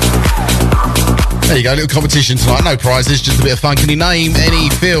 There you go, little competition tonight. No prizes, just a bit of fun. Can you name any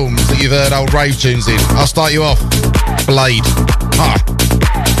films that you've heard old rave tunes in? I'll start you off. Blade.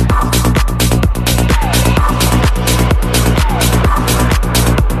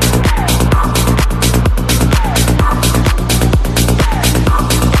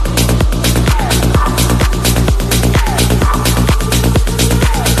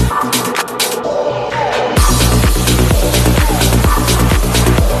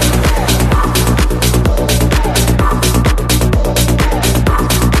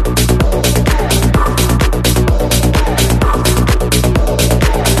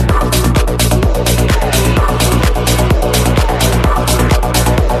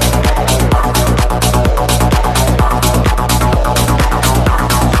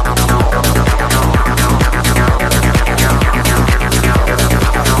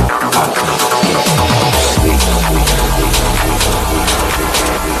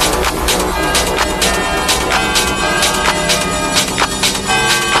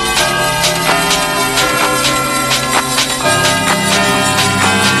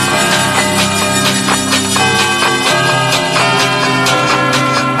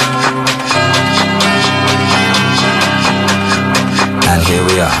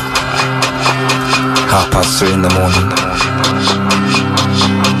 In the morning,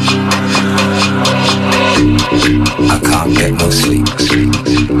 I can't get no sleep.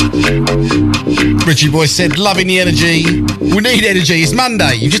 Richie Boy said, loving the energy. We need energy. It's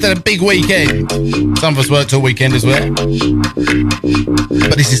Monday. You've just had a big weekend. Some of us worked all weekend as well.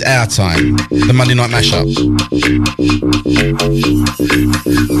 But this is our time. The Monday Night Mashup.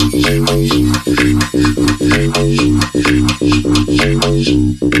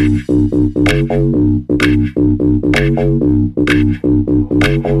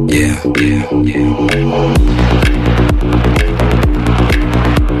 Yeah.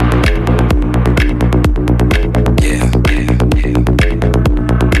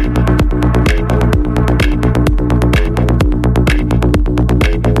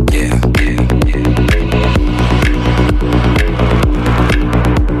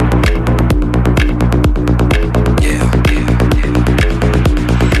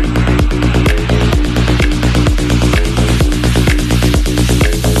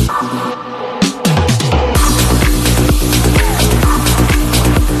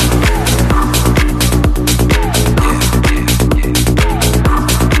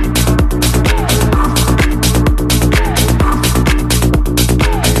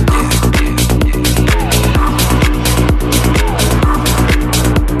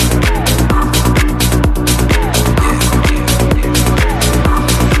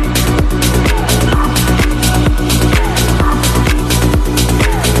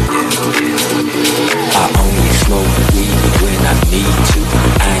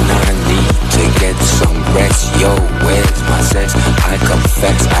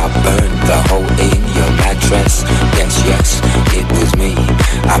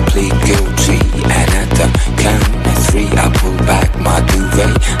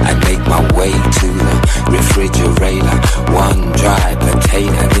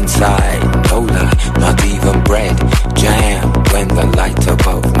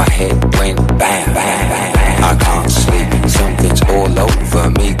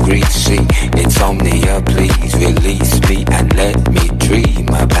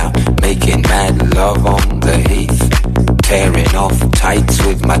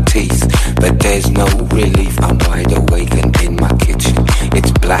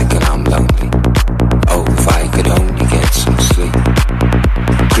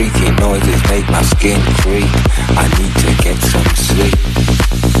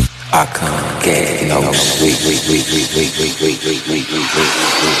 I can't get no sleep.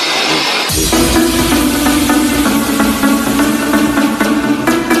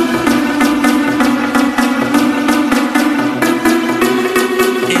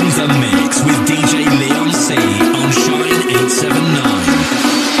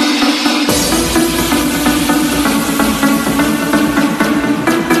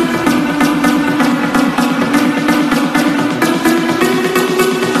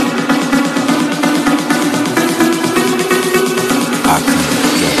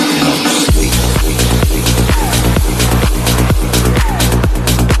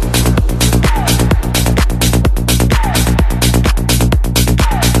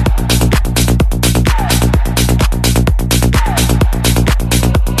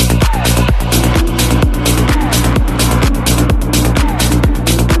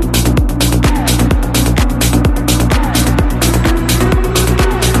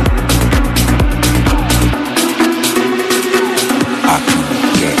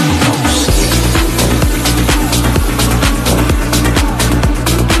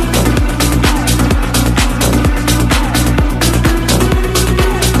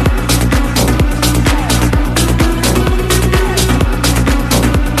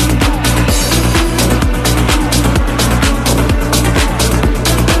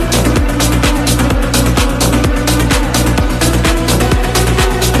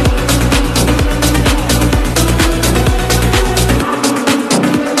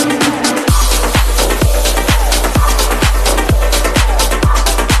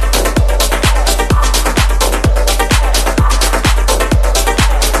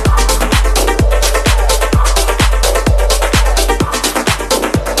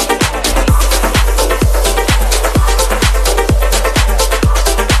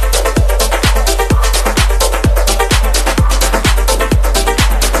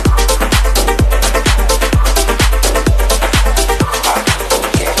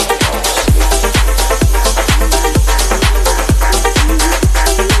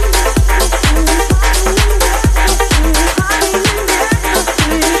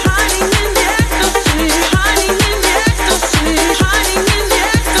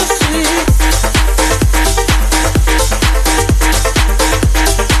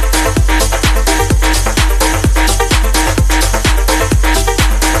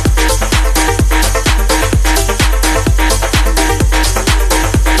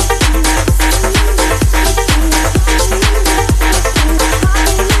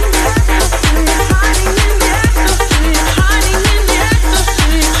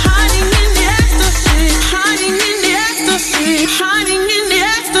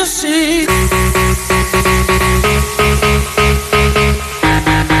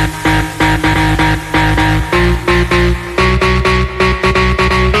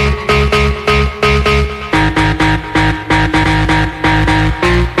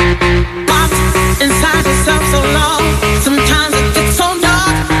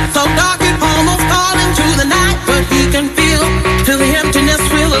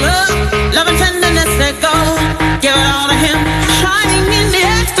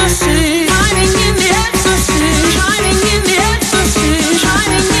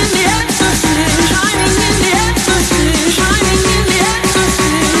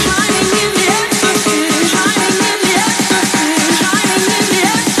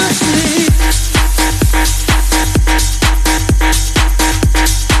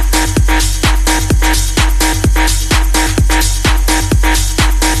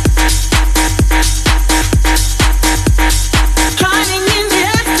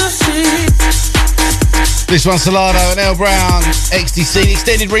 This one's Solado and L Brown, XTC, the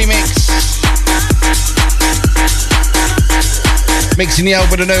extended remix. Mixing the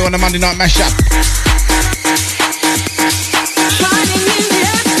old with the new on the Monday night mashup.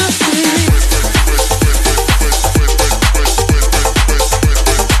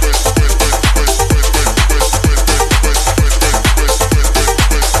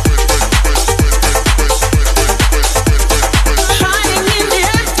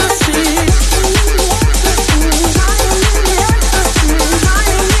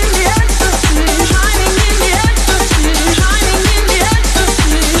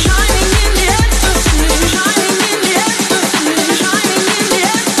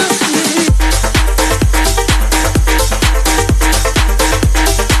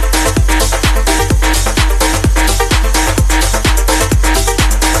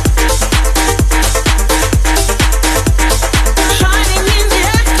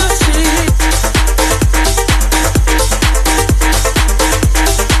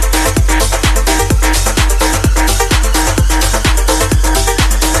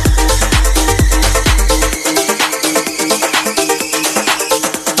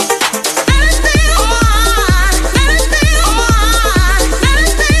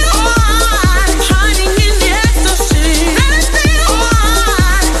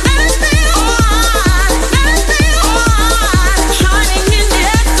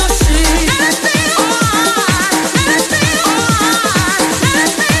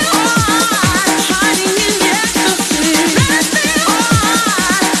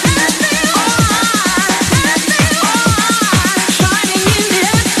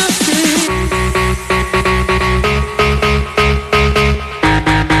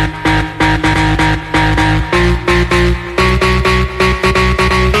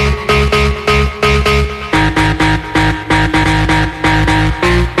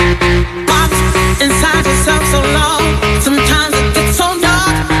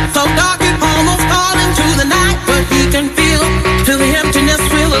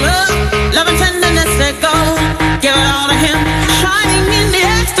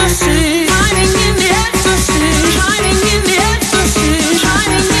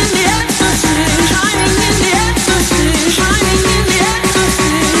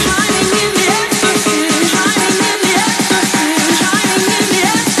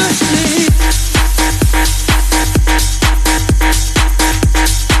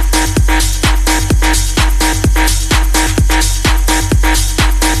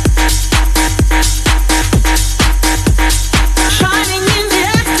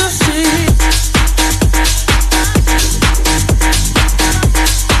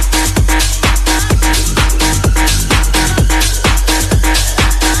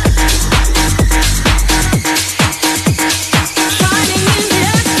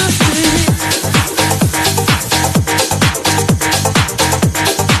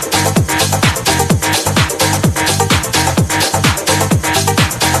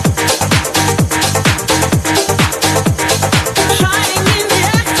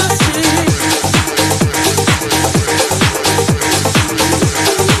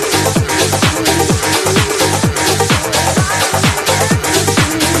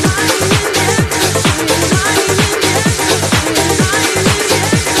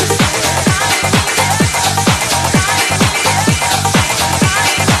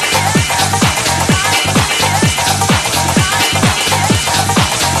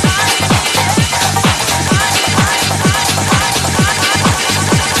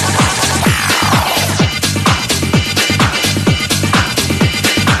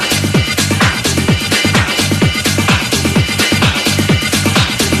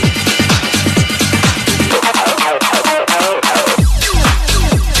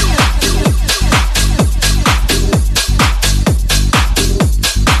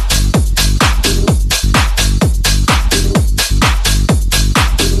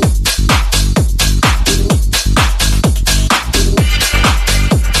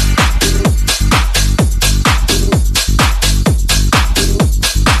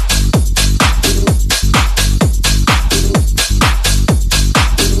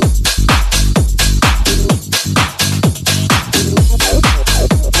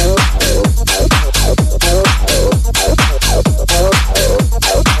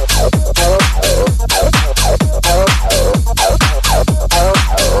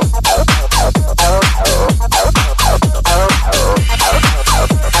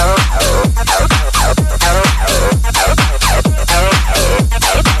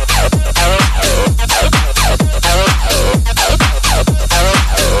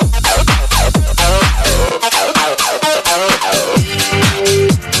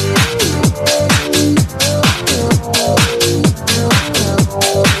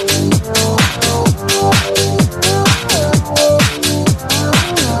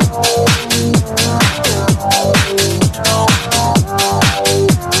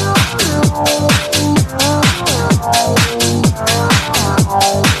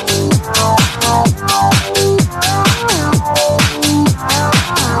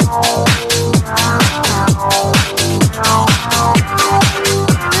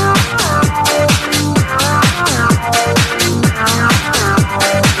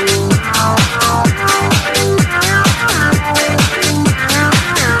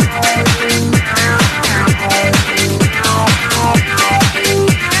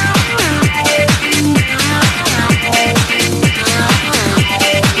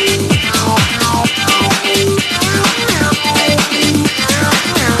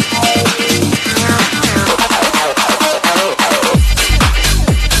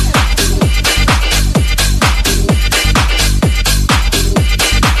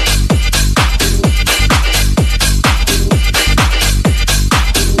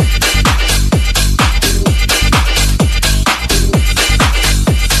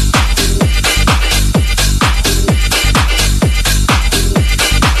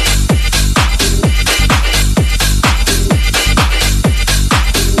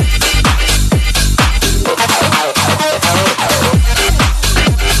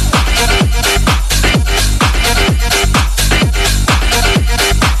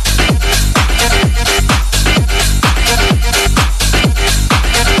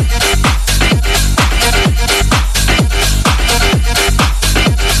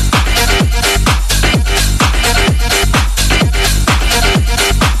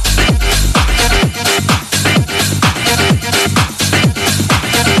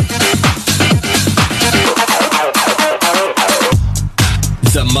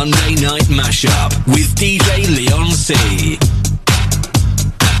 Mashup with DJ Leon C.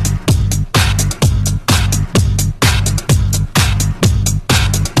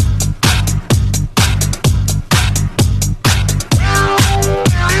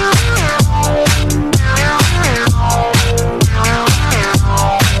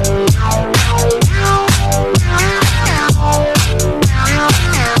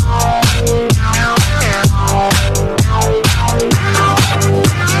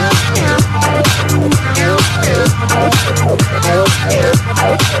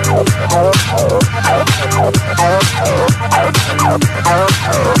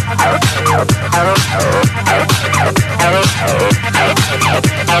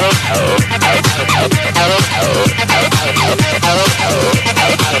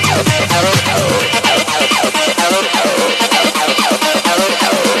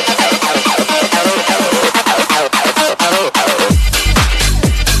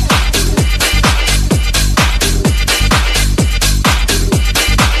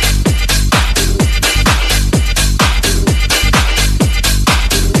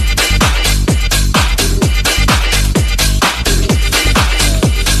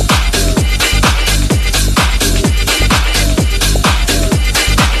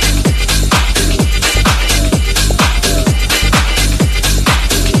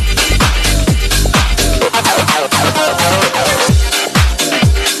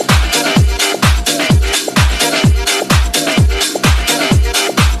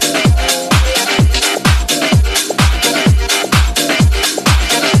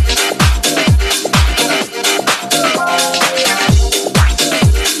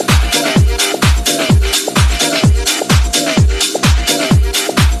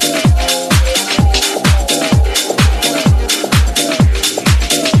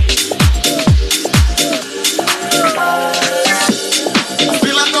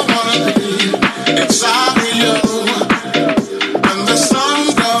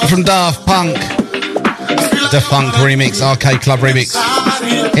 Funk remix, Arcade Club remix.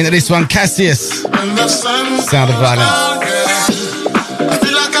 Into this one, Cassius, Sound of Violence. I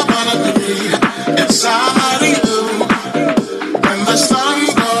feel like I wanna be inside you when the sun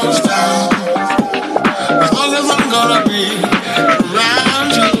goes down. As long as I'm gonna be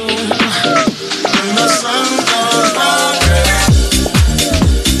around you when the sun goes down.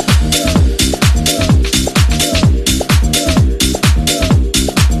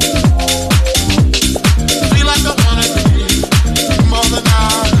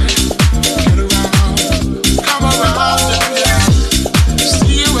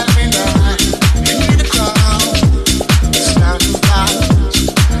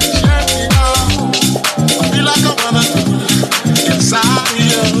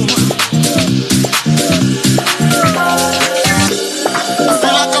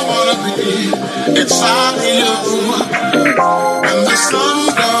 Inside you, when the sun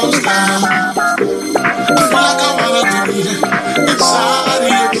goes down. I feel like I wanna be inside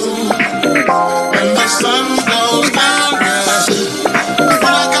you, when the sun goes down. Yeah. I feel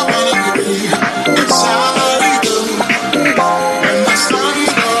like I wanna be inside you, when the sun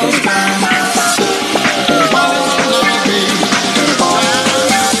goes down. What am I gonna be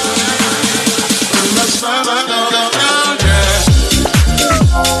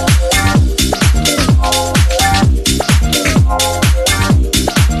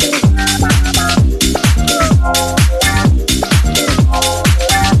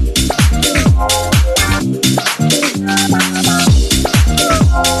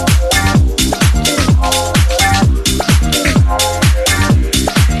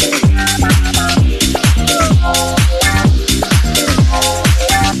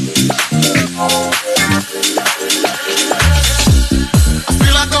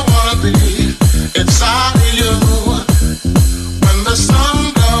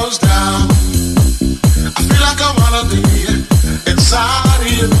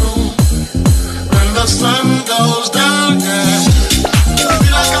when the sun goes down?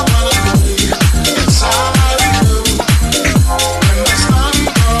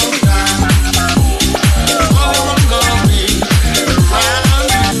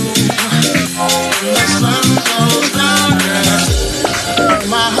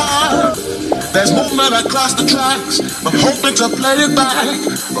 Across the tracks, I'm hoping to play it back.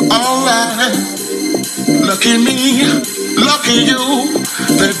 Alright, lucky me, lucky you.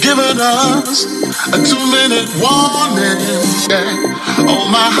 They've given us a 2-minute warning. Yeah. Oh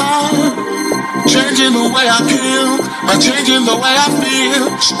my heart, changing the way I feel, changing the way I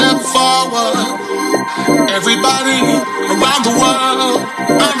feel. Step forward, everybody around the world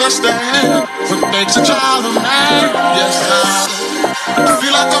understand what makes a child a man. Yes, I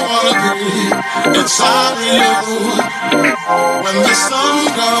feel like I wanna be inside of you. When the sun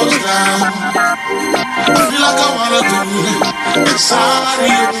goes down, I feel like I wanna be inside of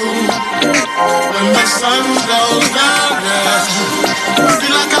you. When the sun goes down, yeah, I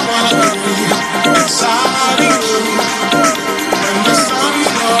feel like I wanna be inside of you. When the sun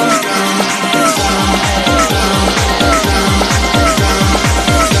goes down, down, down, down, down,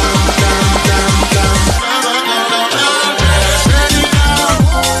 down, down, down, down.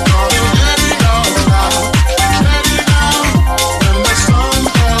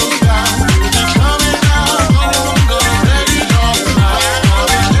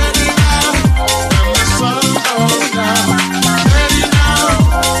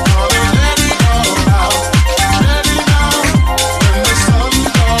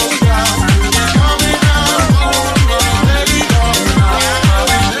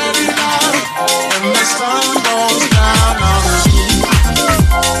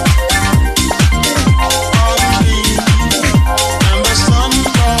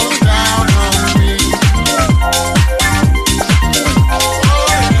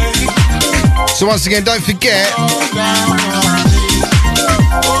 So once again, don't forget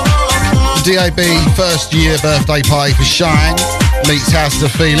DAB first year birthday party for Shine meets House of the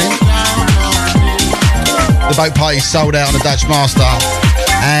Feeling. The boat party sold out on the Dutch Master,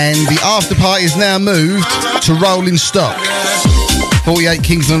 and the after party is now moved to Rolling Stock, 48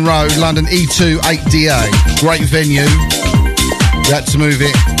 Kingsland Road, London E2 8DA. Great venue. We had to move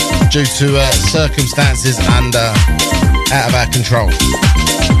it due to circumstances and out of our control.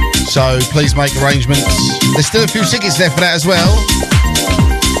 So please make arrangements. There's still a few tickets there for that as well.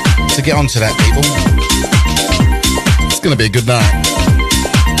 So get onto that, people. It's going to be a good night.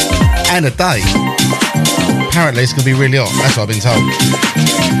 And a day. Apparently it's going to be really hot. That's what I've been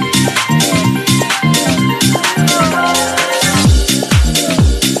told.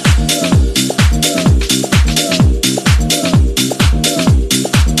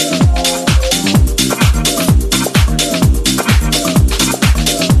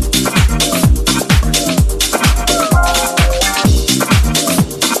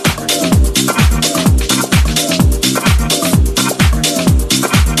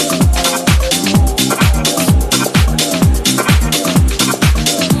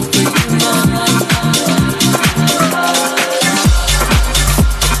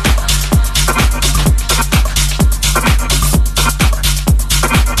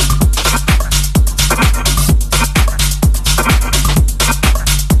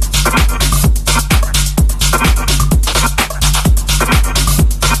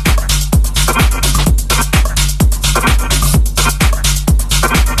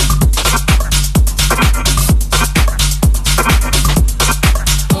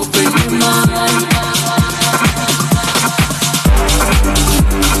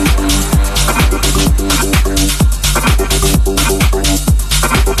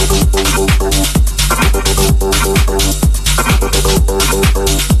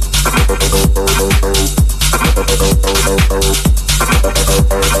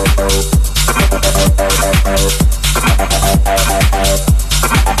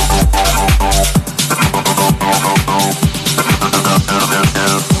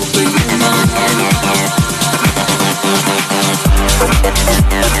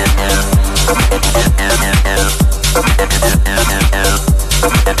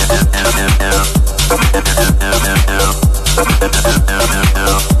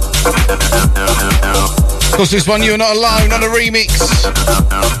 Of course, this one, You're Not Alone, on a remix.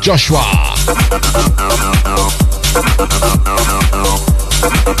 Joshua.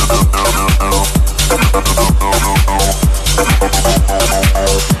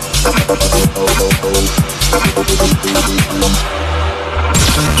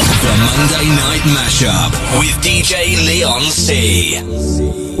 The Monday Night Mashup with DJ Leon C.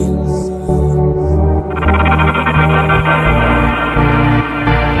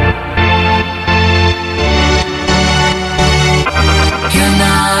 You're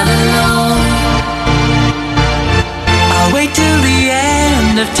not alone. I'll wait till the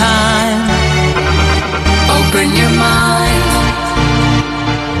end of time. Open your mind.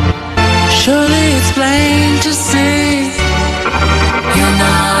 Surely it's plain to see. You're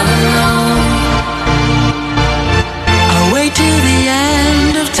not alone. I'll wait till the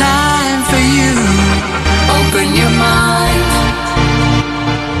end of time for you. Open your mind.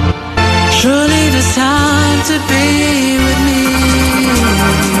 Surely there's time to be with me.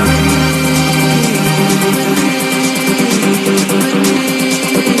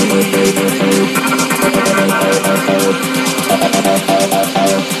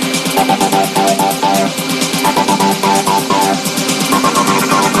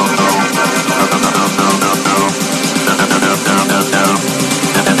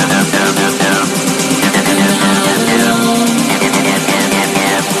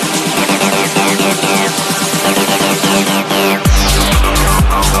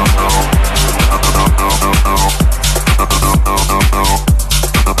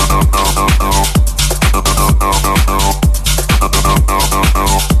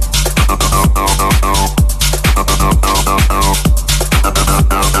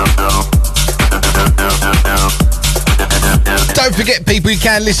 forget, people, you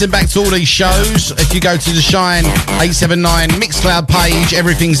can listen back to all these shows. If you go to the Shine 879 Mixcloud page,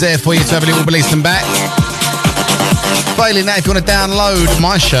 everything's there for you to have a little listen back. Failing that, if you want to download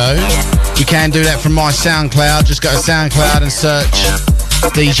my show, you can do that from my SoundCloud. Just go to SoundCloud and search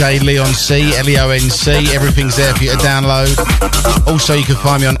DJ Leon C, Leonc. Everything's there for you to download. Also, you can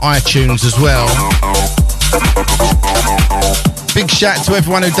find me on iTunes as well. Big shout to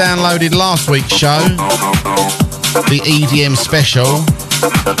everyone who downloaded last week's show, the EDM special.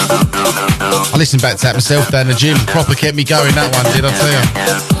 I listened back to that myself down the gym. Proper kept me going, that one did, I tell you.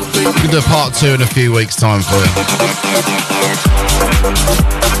 We'll do a part 2 in a few weeks' time for you.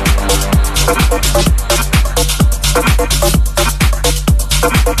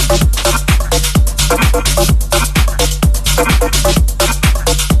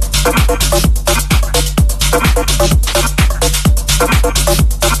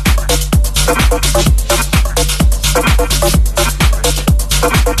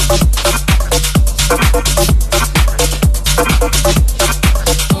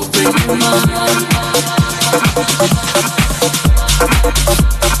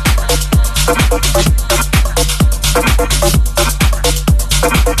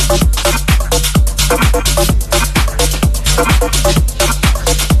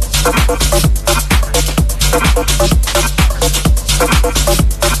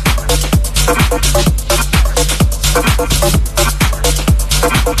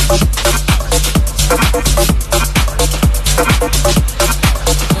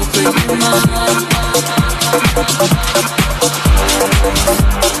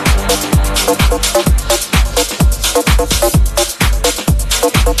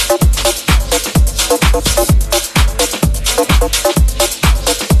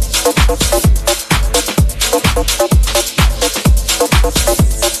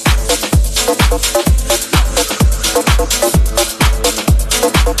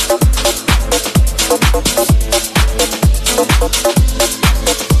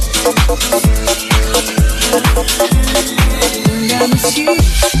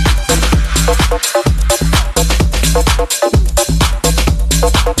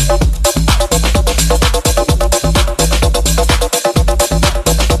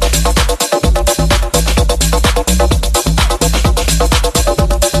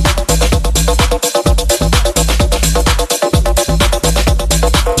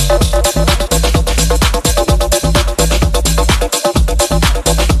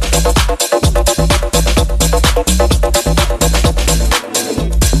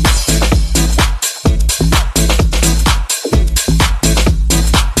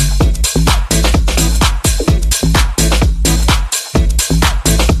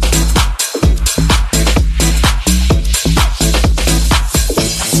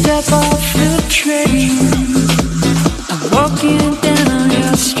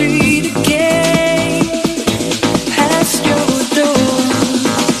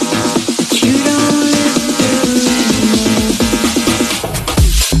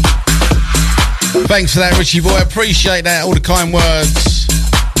 Thanks for that, Richie boy. Appreciate that. All the kind words.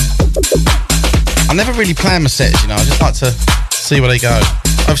 I never really plan my sets, you know. I just like to see where they go.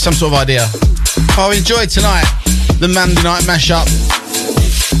 I have some sort of idea. Oh, enjoy tonight the Monday night mashup.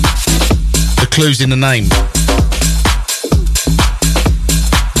 The clue's in the name.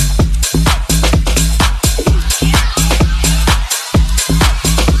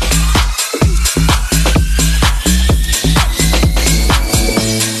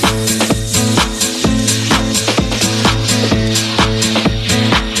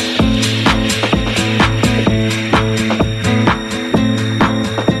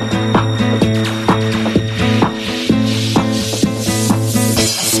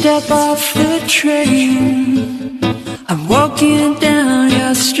 Step off the train, I'm walking down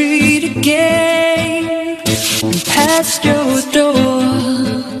your street again, and past your door,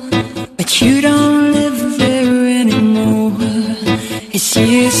 but you don't live there anymore. It's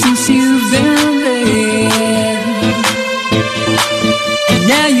years since you've been there, and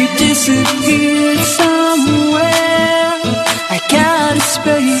now you disappeared somewhere. I got a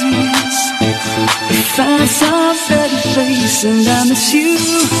space to find some better place, and I miss you.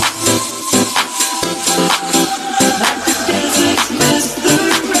 Like the deserts miss the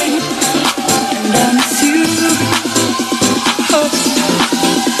rain, and I miss you. Oh.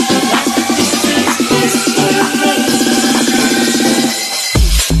 Like the deserts miss the rain.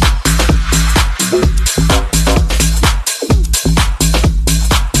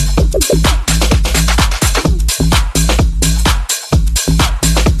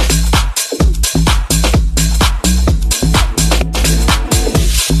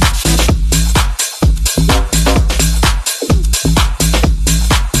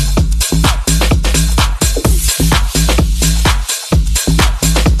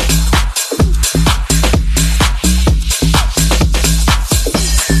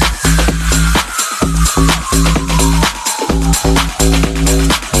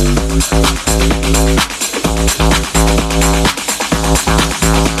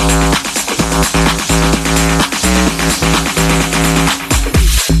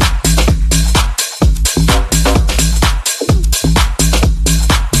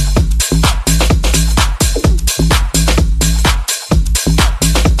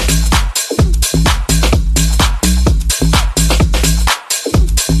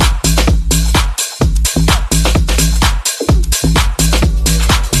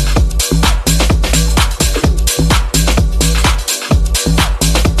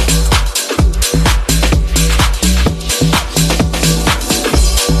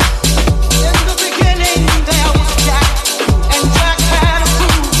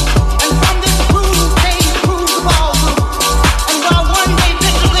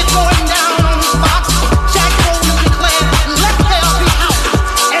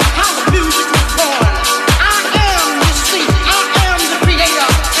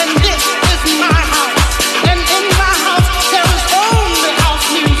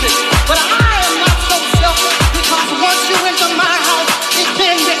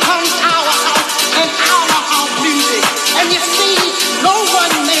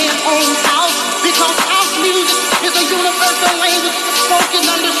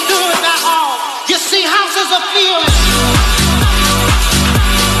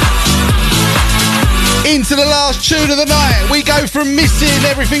 to the last tune of the night. We go from Missing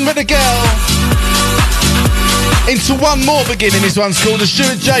Everything But the Girl into one more beginning. This one's called the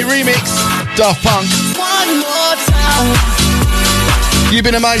Stuart J remix, Daft Punk. One more time. You've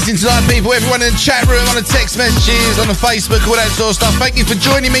been amazing tonight, people. Everyone in the chat room, on the text messages, on the Facebook, all that sort of stuff. Thank you for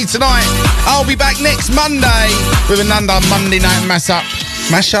joining me tonight. I'll be back next Monday with another Monday night mash-up.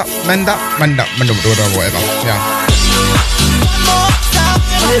 Mash-up? Mend-up? Mend-up. Mend-up, whatever. Yeah.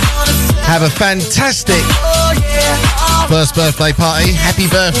 Have a fantastic first birthday party. Happy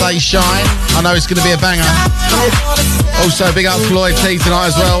birthday, Shine. I know it's going to be a banger. Also, big up Floyd T tonight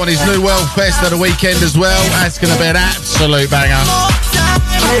as well on his New World Fest at the weekend as well. That's going to be an absolute banger.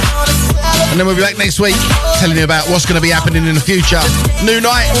 And then we'll be back next week telling you about what's going to be happening in the future. New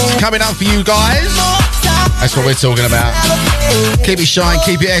nights coming up for you guys. That's what we're talking about. Keep it Shine,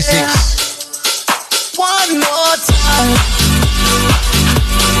 keep it Essex. One more time.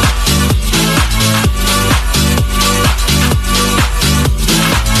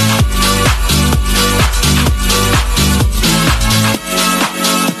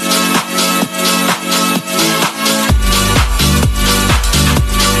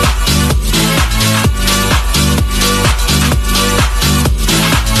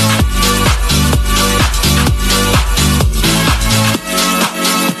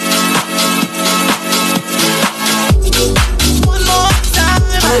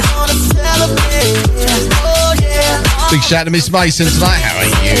 Big shout out to Miss Mason tonight. How are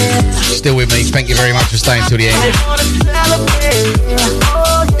you? Still with me. Thank you very much for staying till the end.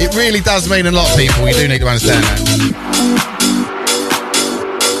 It really does mean a lot, people. You do need to understand that.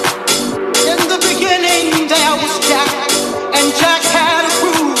 In the beginning there was Jack, and Jack had a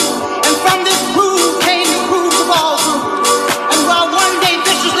groove, and from this groove came the groove of all grooves. And while one day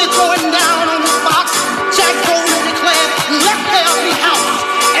viciously throwing down on his box, Jack boldly declared, "Let there be house,"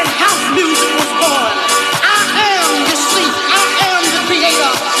 and house music was born.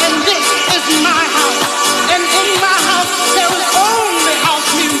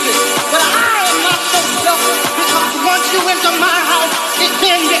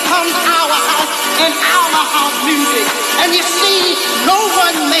 And you see, no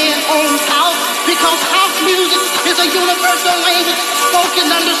one man owns house, because house music is a universal language spoken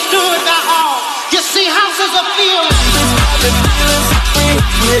and understood by all. You see, house is a feeling.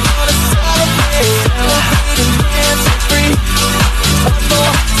 We're gonna celebrate, celebrate and dance free. One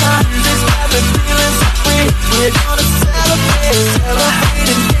more time, this got me feeling so free. We're gonna celebrate, celebrate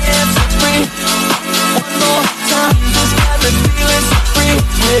and dance free. One more time, this got me feeling so free.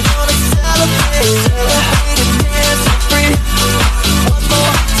 We're gonna celebrate, celebrate and dance free. One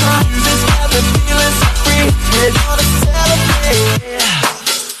more time, this got me feeling so free. We're gonna celebrate.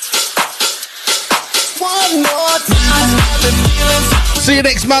 One more time, this got me feeling so free. See you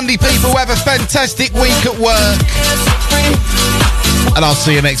next Monday, people. Have a fantastic week at work. And I'll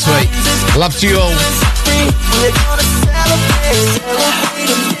see you next week. Love to you all. We're gonna celebrate, celebrate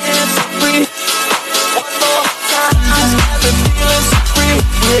and dance free. One more time, this got me feeling so free.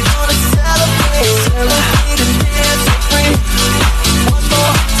 We're gonna celebrate, celebrate and dance free. One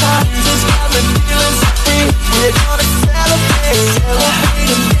more time, this got me feeling so free. We're gonna celebrate,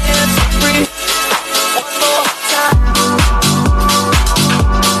 celebrate and dance free. One more time.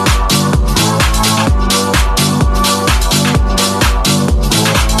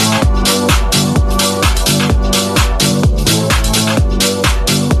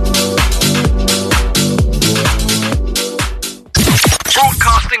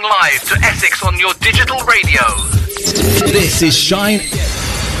 Live to Essex on your digital radio. This is Shine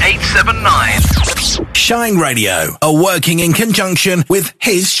 879. Shine Radio are working in conjunction with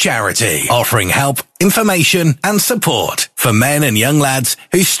His Charity, offering help, information and support for men and young lads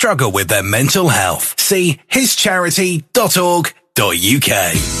who struggle with their mental health. See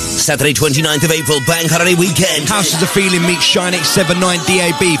hischarity.org.uk. Saturday 29th of April, Bank Holiday Weekend. House of the Feeling meets Shine 879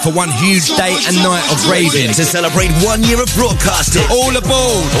 DAB for one huge day and night of raving. To celebrate 1 year of broadcasting. All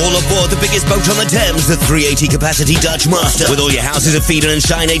aboard! All aboard the biggest boat on the Thames, the 380 capacity Dutch Master. With all your Houses of Feeling and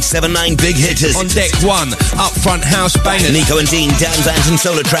Shine 879 big hitters. On deck one, up front house bangers. Nico and Dean, Dan Vance and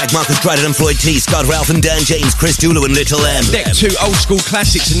Solar Track, Marcus Dryden and Floyd T, Scott Ralph and Dan James, Chris Dulu and Little M. Deck two, old school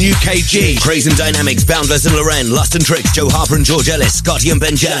classics and UKG. Craze and Dynamics, Boundless and Loren, Lust and Tricks, Joe Harper and George George Ellis, Scotty and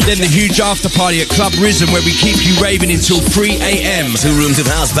Ben Jack. Then the huge after party at Club Risen where we keep you raving until 3 a.m. 2 rooms of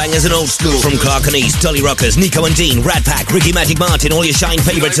house bangers and old school. From Clark and East, Dolly Rockers, Nico and Dean, Rat Pack, Ricky Magic Martin, all your Shine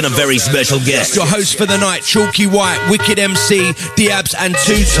favourites and a very special guest. Your host for the night, Chalky White, Wicked MC, Diabs and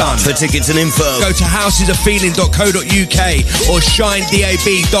Two Ton. For tickets and info, go to housesofeeling.co.uk or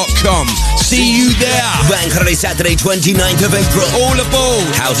shinedab.com. See you there. Bank Holiday Saturday, 29th of April. All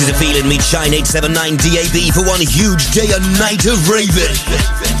aboard. Houses of Feeling meet Shine 879 DAB for one huge day and night of raving.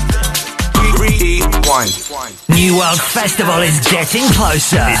 New World Festival is getting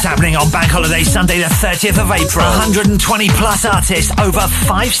closer. It's happening on Bank Holiday Sunday the 30th of April. 120 plus artists over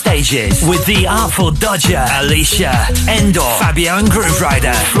 5 stages with The Artful Dodger, Alicia, Endor, Fabio and Groove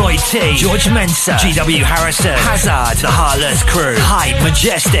Rider, Floyd T, George Mensa, GW Harrison, Hazard, The Heartless Crew, Hype,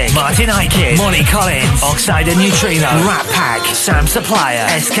 Majestic, Martin Aiken, Molly Collins, Oxide and Neutrino, Rat Pack, Sam Supplier,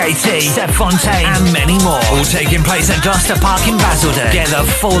 SKT, Seb Fontaine and many more. All taking place at Gloucester Park in Basildon. Get the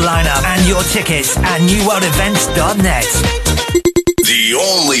full lineup and your tickets at newworldevents.net. The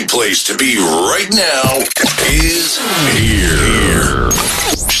only place to be right now is here.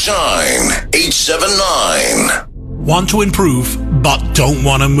 Shine 879. Want to improve but don't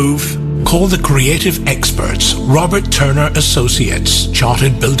want to move? Call the creative experts, Robert Turner Associates,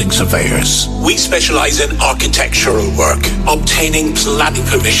 Chartered Building Surveyors. We specialize in architectural work, obtaining planning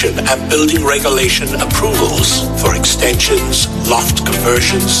permission and building regulation approvals for extensions, loft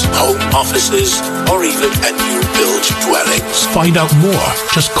conversions, home offices, or even a new build dwellings. Find out more.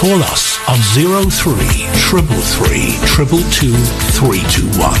 Just call us on 03 333 222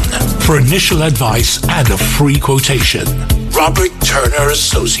 321 for initial advice and a free quotation. Robert Turner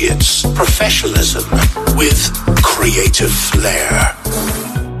Associates. Professionalism with creative flair.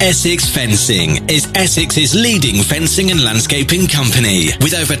 Essex Fencing is Essex's leading fencing and landscaping company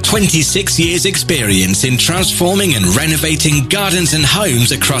with over 26 years experience in transforming and renovating gardens and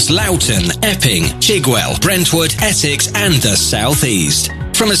homes across Loughton, Epping, Chigwell, Brentwood, Essex and the South East.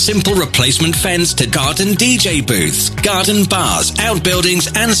 From a simple replacement fence to garden DJ booths, garden bars, outbuildings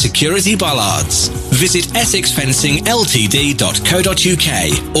and security bollards. Visit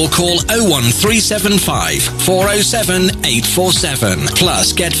essexfencingltd.co.uk or call 01375 407 847.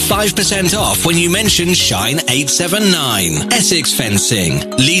 Plus get 5% off when you mention Shine 879. Essex Fencing,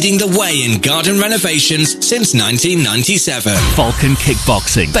 leading the way in garden renovations since 1997. Falcon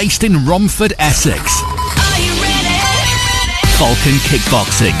Kickboxing, based in Romford, Essex. Falcon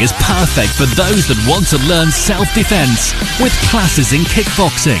Kickboxing is perfect for those that want to learn self-defense with classes in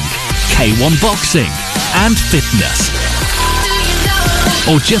kickboxing, K1 boxing and fitness.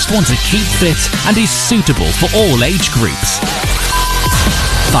 Or just want to keep fit and is suitable for all age groups.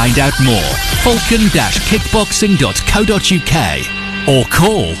 Find out more, falcon-kickboxing.co.uk or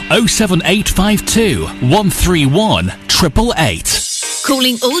call 07852 131 888.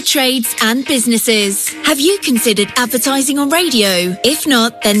 Calling all trades and businesses. Have you considered advertising on radio? If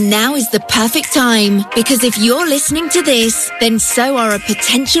not, then now is the perfect time. Because if you're listening to this, then so are a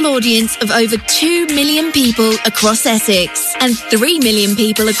potential audience of over 2 million people across Essex and 3 million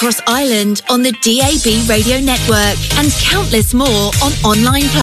people across Ireland on the DAB radio network and countless more on online platforms.